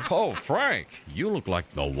I am. Oh, Frank, you look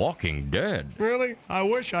like the Walking Dead. Really? I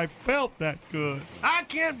wish I felt that good. I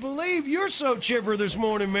can't believe you're so chipper this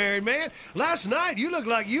morning, married man. Last night, you looked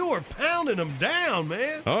like you were pounding them down,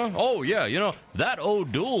 man. Huh? Oh, yeah, you know, that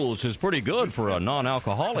O'Doul's is pretty good for a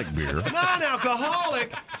non-alcoholic beer.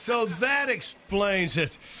 Non-alcoholic? So that explains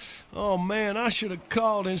it. Oh, man, I should have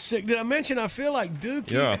called in sick. Did I mention I feel like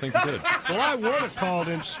Dookie? Yeah, I think you did. So I would have called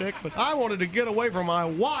in sick, but I wanted to get away from my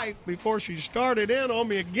wife before she started in on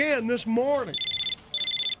me again this morning.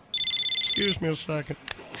 Excuse me a second.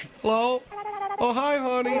 Hello? Oh, hi,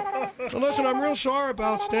 honey. Well, listen, I'm real sorry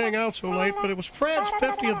about staying out so late, but it was Fred's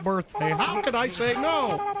 50th birthday. How could I say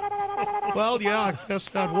no? Well, yeah, I guess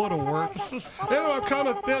that would have worked. Anyway, I'm kind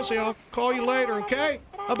of busy. I'll call you later, okay?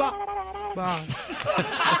 Bye.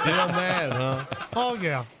 Still mad, huh? Oh,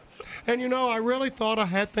 yeah. And you know, I really thought I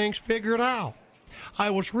had things figured out. I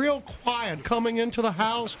was real quiet coming into the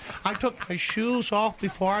house. I took my shoes off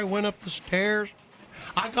before I went up the stairs.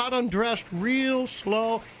 I got undressed real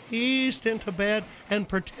slow, eased into bed, and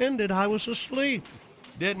pretended I was asleep.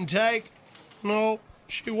 Didn't take? No.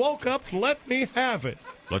 She woke up and let me have it.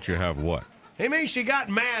 Let you have what? It means she got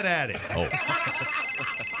mad at it. Oh.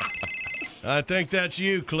 I think that's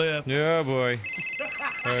you, Cliff. Yeah, boy.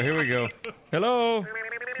 Here we go. Hello.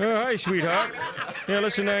 Hi, sweetheart. Yeah,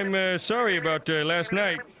 listen, I'm sorry about last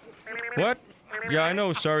night. What? Yeah, I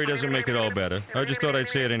know sorry doesn't make it all better. I just thought I'd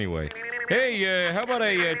say it anyway. Hey, how about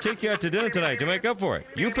I take you out to dinner tonight to make up for it?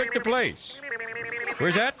 You pick the place.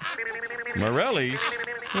 Where's that? Morelli's?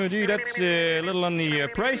 Oh, gee, that's a little on the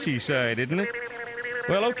pricey side, isn't it?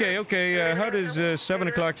 Well, okay. How does 7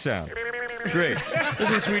 o'clock sound? Great.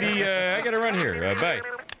 Listen, sweetie, I gotta run here. Bye.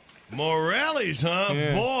 Morelli's, huh?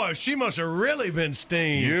 Yeah. Boy, she must have really been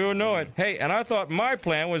steamed. You know it. Hey, and I thought my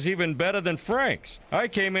plan was even better than Frank's. I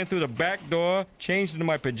came in through the back door, changed into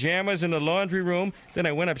my pajamas in the laundry room, then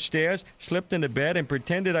I went upstairs, slipped into bed, and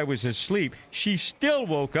pretended I was asleep. She still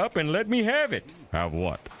woke up and let me have it. Have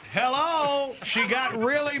what? Hello? She got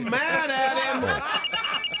really mad at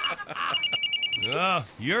him.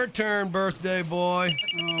 Your turn, birthday boy.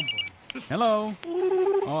 Oh, boy. Hello.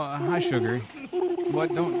 Oh, hi, Sugar.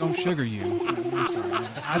 What? Don't sugar you. I'm sorry.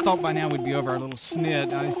 I thought by now we'd be over our little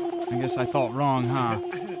snit. I guess I thought wrong, huh?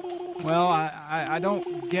 Well, I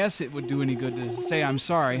don't guess it would do any good to say I'm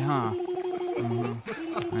sorry, huh?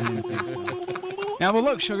 I didn't think so. Now, well,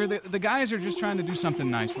 look, Sugar, the guys are just trying to do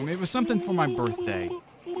something nice for me. It was something for my birthday.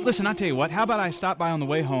 Listen, I'll tell you what. How about I stop by on the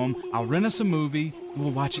way home, I'll rent us a movie, and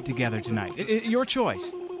we'll watch it together tonight. Your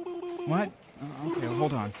choice. What? Okay, well,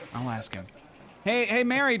 hold on. I'll ask him. Hey,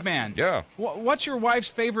 married man. Yeah? What's your wife's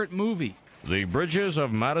favorite movie? The Bridges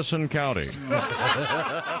of Madison County.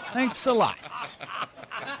 Thanks a lot.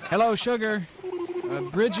 Hello, Sugar.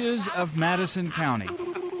 Bridges of Madison County.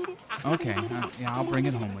 Okay. Yeah, I'll bring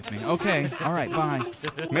it home with me. Okay. All right, bye.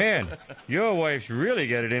 Man, your wife's really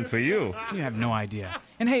got it in for you. You have no idea.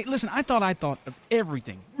 And hey, listen, I thought of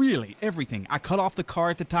everything. Really, everything. I cut off the car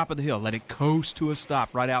at the top of the hill, let it coast to a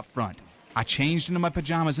stop right out front. I changed into my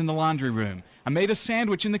pajamas in the laundry room. I made a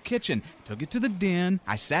sandwich in the kitchen, took it to the den,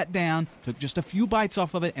 I sat down, took just a few bites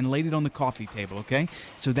off of it, and laid it on the coffee table, okay?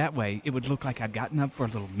 So that way, it would look like I'd gotten up for a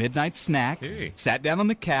little midnight snack, sat down on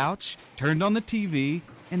the couch, turned on the TV,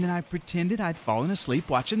 and then I pretended I'd fallen asleep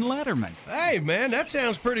watching Letterman. Hey, man, that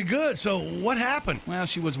sounds pretty good. So what happened? Well,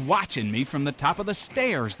 she was watching me from the top of the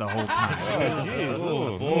stairs the whole time.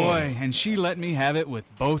 Oh, boy, and she let me have it with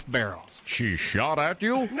both barrels. She shot at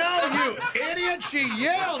you? No, you idiot. She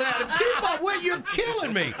yelled at him. Keep up with you're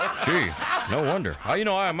killing me. Gee, no wonder. I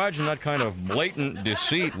imagine that kind of blatant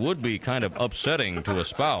deceit would be kind of upsetting to a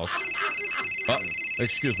spouse.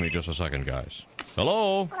 Excuse me just a second, guys.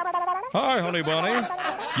 Hello? Hi, honey bunny.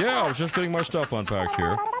 Yeah, I was just getting my stuff unpacked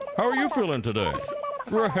here. How are you feeling today?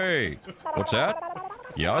 Great. What's that?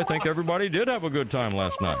 Yeah, I think everybody did have a good time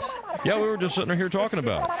last night. Yeah, we were just sitting here talking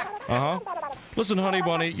about it. Uh-huh. Listen, honey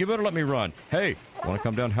bunny, you better let me run. Hey, want to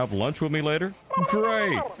come down and have lunch with me later?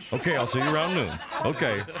 Great. Okay, I'll see you around noon.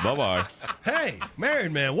 Okay, bye-bye. Hey,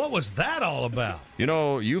 married man, what was that all about? You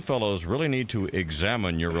know, you fellows really need to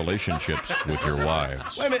examine your relationships with your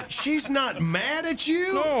wives. Wait a minute, she's not mad at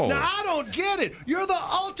you? No. Now, I don't get it. You're the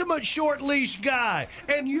ultimate short leash guy,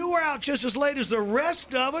 and you were out just as late as the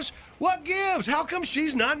rest of us. What gives? How come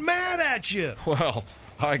she's not mad at you? Well,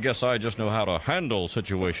 I guess I just know how to handle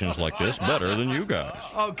situations like this better than you guys.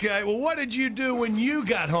 Okay, well, what did you do when you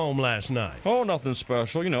got home last night? Oh, nothing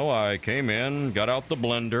special. You know, I came in, got out the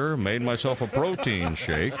blender, made myself a protein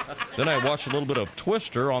shake. Then I watched a little bit of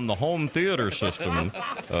Twister on the home theater system.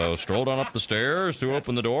 Strolled on up the stairs, threw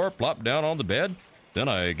open the door, plopped down on the bed. Then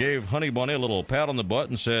I gave Honey Bunny a little pat on the butt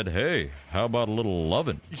and said, hey, how about a little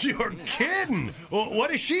lovin'? You're kidding. Well,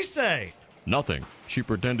 what does she say? Nothing. She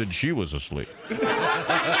pretended she was asleep.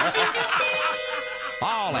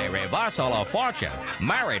 All a reversal of fortune.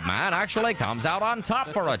 Married man actually comes out on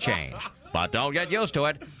top for a change. But don't get used to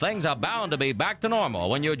it. Things are bound to be back to normal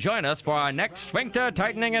when you join us for our next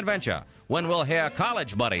sphincter-tightening adventure, when we'll hear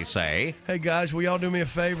college buddies say, hey, guys, will y'all do me a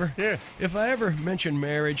favor? Yeah. If I ever mention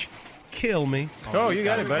marriage, kill me. Oh, you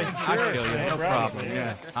got it, buddy. I'll kill you, no problem.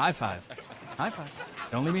 Yeah. High five. High five.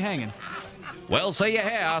 Don't leave me hanging. we'll see you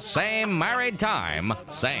here, same married time,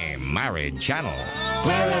 same married channel.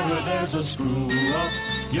 Wherever there's a screw-up,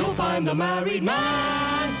 you'll find the married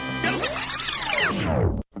man.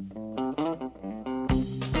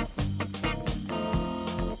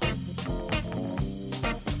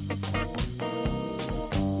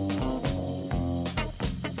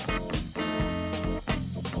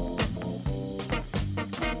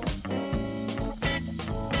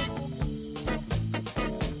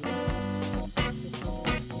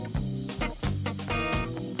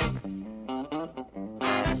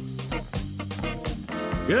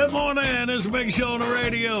 Good morning. This is a big show on the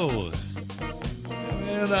radio.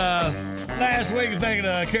 And last week, thinking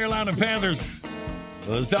Carolina Panthers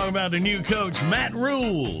was talking about the new coach, Matt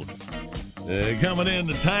Rule, coming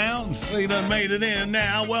into town. He done made it in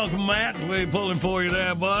now. Welcome, Matt. We're pulling for you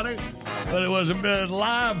there, buddy. But it was a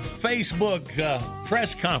live Facebook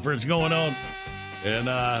press conference going on. And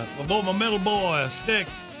my middle boy, Stick,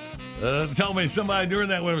 told me somebody during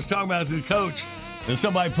that when I was talking about the coach, and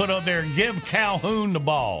somebody put up there, give Calhoun the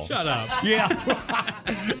ball. Shut up. Yeah.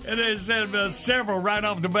 And they said several right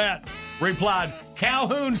off the bat replied,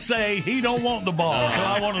 Calhoun say he don't want the ball. So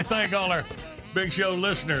I want to thank all our Big Show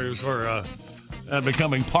listeners for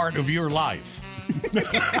becoming part of your life.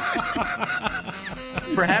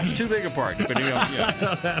 Perhaps too big a part, depending on.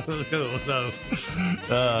 Yeah. That was cool. So,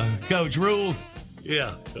 Coach Rule,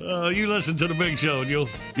 yeah, you listen to the Big Show, and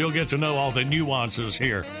you'll get to know all the nuances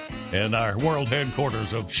here in our world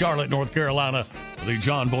headquarters of Charlotte, North Carolina, the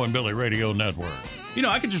John Boy and Billy Radio Network. You know,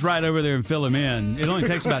 I could just ride over there and fill him in. It only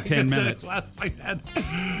takes about 10 minutes.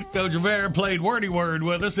 Coach Rivera played Wordy Word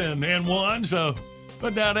with us and won, so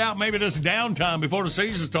put that out. Maybe this downtime before the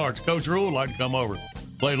season starts. Coach Rule would like to come over,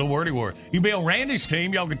 play a little Wordy Word. You be on Randy's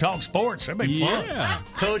team, y'all can talk sports. That'd be fun.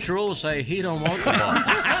 Coach Rule will say he don't want the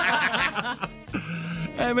ball.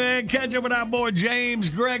 Hey, man, catch up with our boy James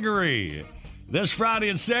Gregory. This Friday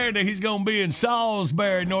and Saturday, he's going to be in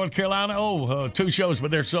Salisbury, North Carolina. 2 shows, but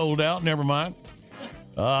they're sold out. Never mind.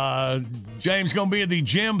 James going to be at the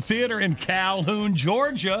Gym Theater in Calhoun,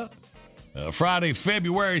 Georgia. Friday,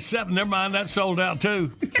 February 7th. Never mind, that's sold out,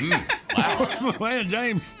 too. Wow. Man,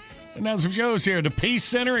 James, and now some shows here. The Peace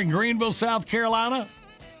Center in Greenville, South Carolina.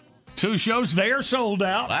 2 shows, they are sold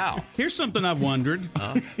out. Wow. Here's something I've wondered.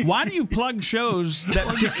 Why do you plug shows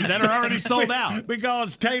that are already sold out?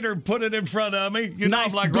 Because Tater put it in front of me. You know,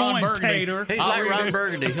 Nice I'm like Ron going, Burgundy. Tater. He's like Ron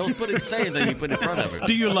Burgundy. He'll say anything you put in front of him.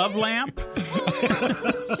 Do you love Lamp?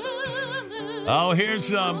 Oh, here's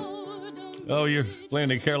some. Oh, you're playing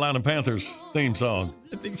the Carolina Panthers theme song.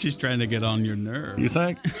 I think she's trying to get on your nerve. You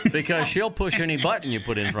think? Because she'll push any button you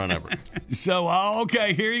put in front of her. So,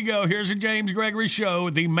 okay, here you go. Here's a James Gregory show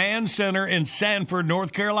at the Mann Center in Sanford,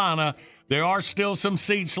 North Carolina. There are still some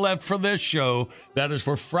seats left for this show. That is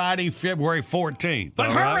for Friday, February 14th.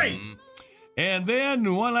 But hurry! And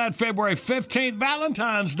then one that February 15th,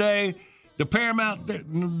 Valentine's Day, the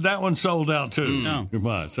Paramount, that one sold out too. No.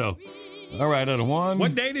 Goodbye. So, all right, out of one.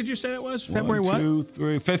 What day did you say it was? February 1, what? 2,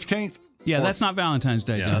 3, 15th? Yeah, that's not Valentine's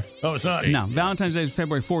Day, Jeff. Oh, it's not? No, Valentine's Day is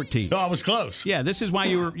February 14th. Oh, I was close. Yeah, this is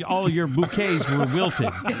why all of your bouquets were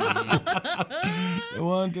wilted.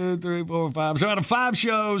 1, 2, 3, 4, 5. So out of 5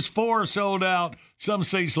 shows, 4 sold out. Some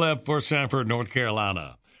seats left for Sanford, North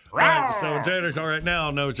Carolina. All right, so Tater's all right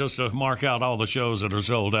now. No, just to mark out all the shows that are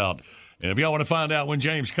sold out. And if y'all want to find out when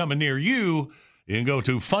James coming near you, you can go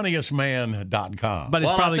to funniestman.com. But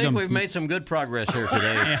it's probably I think we've made some good progress here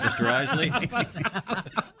today, Mr. Isley.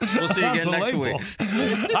 We'll see you again next week.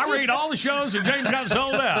 I read all the shows that James got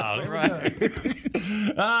sold out. Right.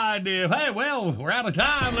 I did. Hey, well, we're out of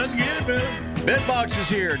time. Let's get it, Bill. Bitbox is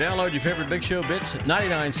here. Download your favorite Big Show bits,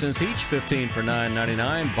 99 cents each, 15 for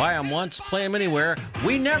 $9.99. Buy them once, play them anywhere.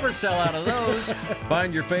 We never sell out of those.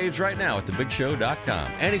 Find your faves right now at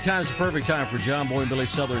thebigshow.com. Anytime's the perfect time for John Boy and Billy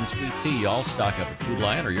Southern Sweet Tea. All stock up at Food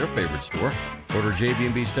Lion or your favorite store. Order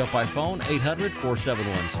JB&B Stuff by phone,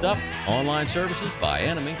 800-471-STUFF. Online services by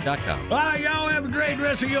anime.com. Well, y'all have a great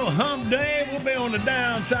rest of your hump day. We'll be on the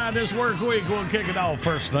downside this work week. We'll kick it off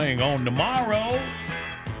first thing on tomorrow.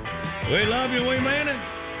 We love you. We mean it.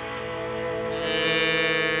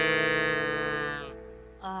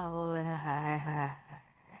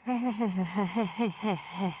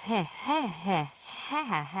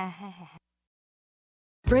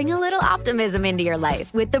 Bring a little optimism into your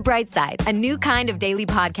life with The Bright Side, a new kind of daily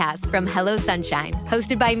podcast from Hello Sunshine,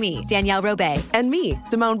 hosted by me, Danielle Robay. And me,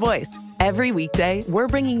 Simone Boyce. Every weekday, we're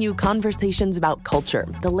bringing you conversations about culture,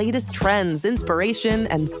 the latest trends, inspiration,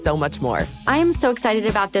 and so much more. I am so excited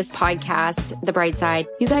about this podcast, The Bright Side.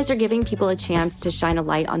 You guys are giving people a chance to shine a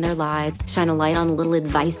light on their lives, shine a light on a little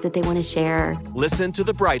advice that they want to share. Listen to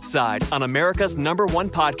The Bright Side on America's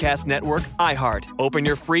 #1 podcast network, iHeart. Open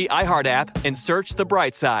your free iHeart app and search The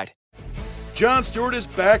Bright Side. Jon Stewart is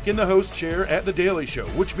back in the host chair at The Daily Show,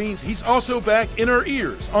 which means he's also back in our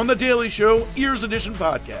ears on The Daily Show Ears Edition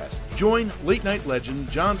podcast. Join late-night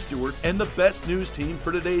legend Jon Stewart and the best news team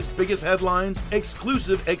for today's biggest headlines,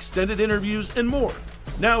 exclusive extended interviews, and more.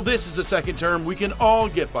 Now this is a second term we can all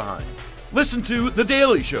get behind. Listen to The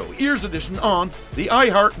Daily Show Ears Edition on the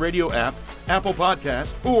iHeartRadio app, Apple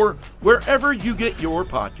Podcasts, or wherever you get your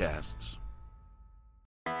podcasts.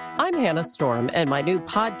 I'm Hannah Storm, and my new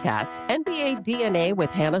podcast, NBA DNA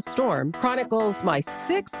with Hannah Storm, chronicles my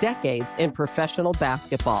 6 decades in professional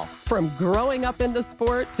basketball. From growing up in the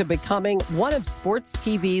sport to becoming one of sports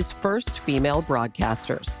TV's first female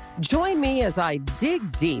broadcasters. Join me as I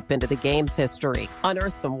dig deep into the game's history,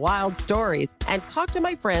 unearth some wild stories, and talk to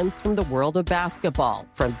my friends from the world of basketball,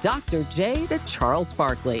 from Dr. J to Charles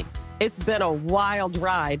Barkley. It's been a wild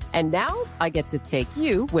ride, and now I get to take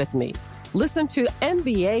you with me. Listen to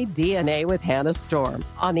NBA DNA with Hannah Storm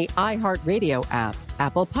on the iHeartRadio app,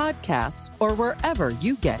 Apple Podcasts, or wherever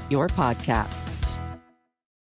you get your podcasts.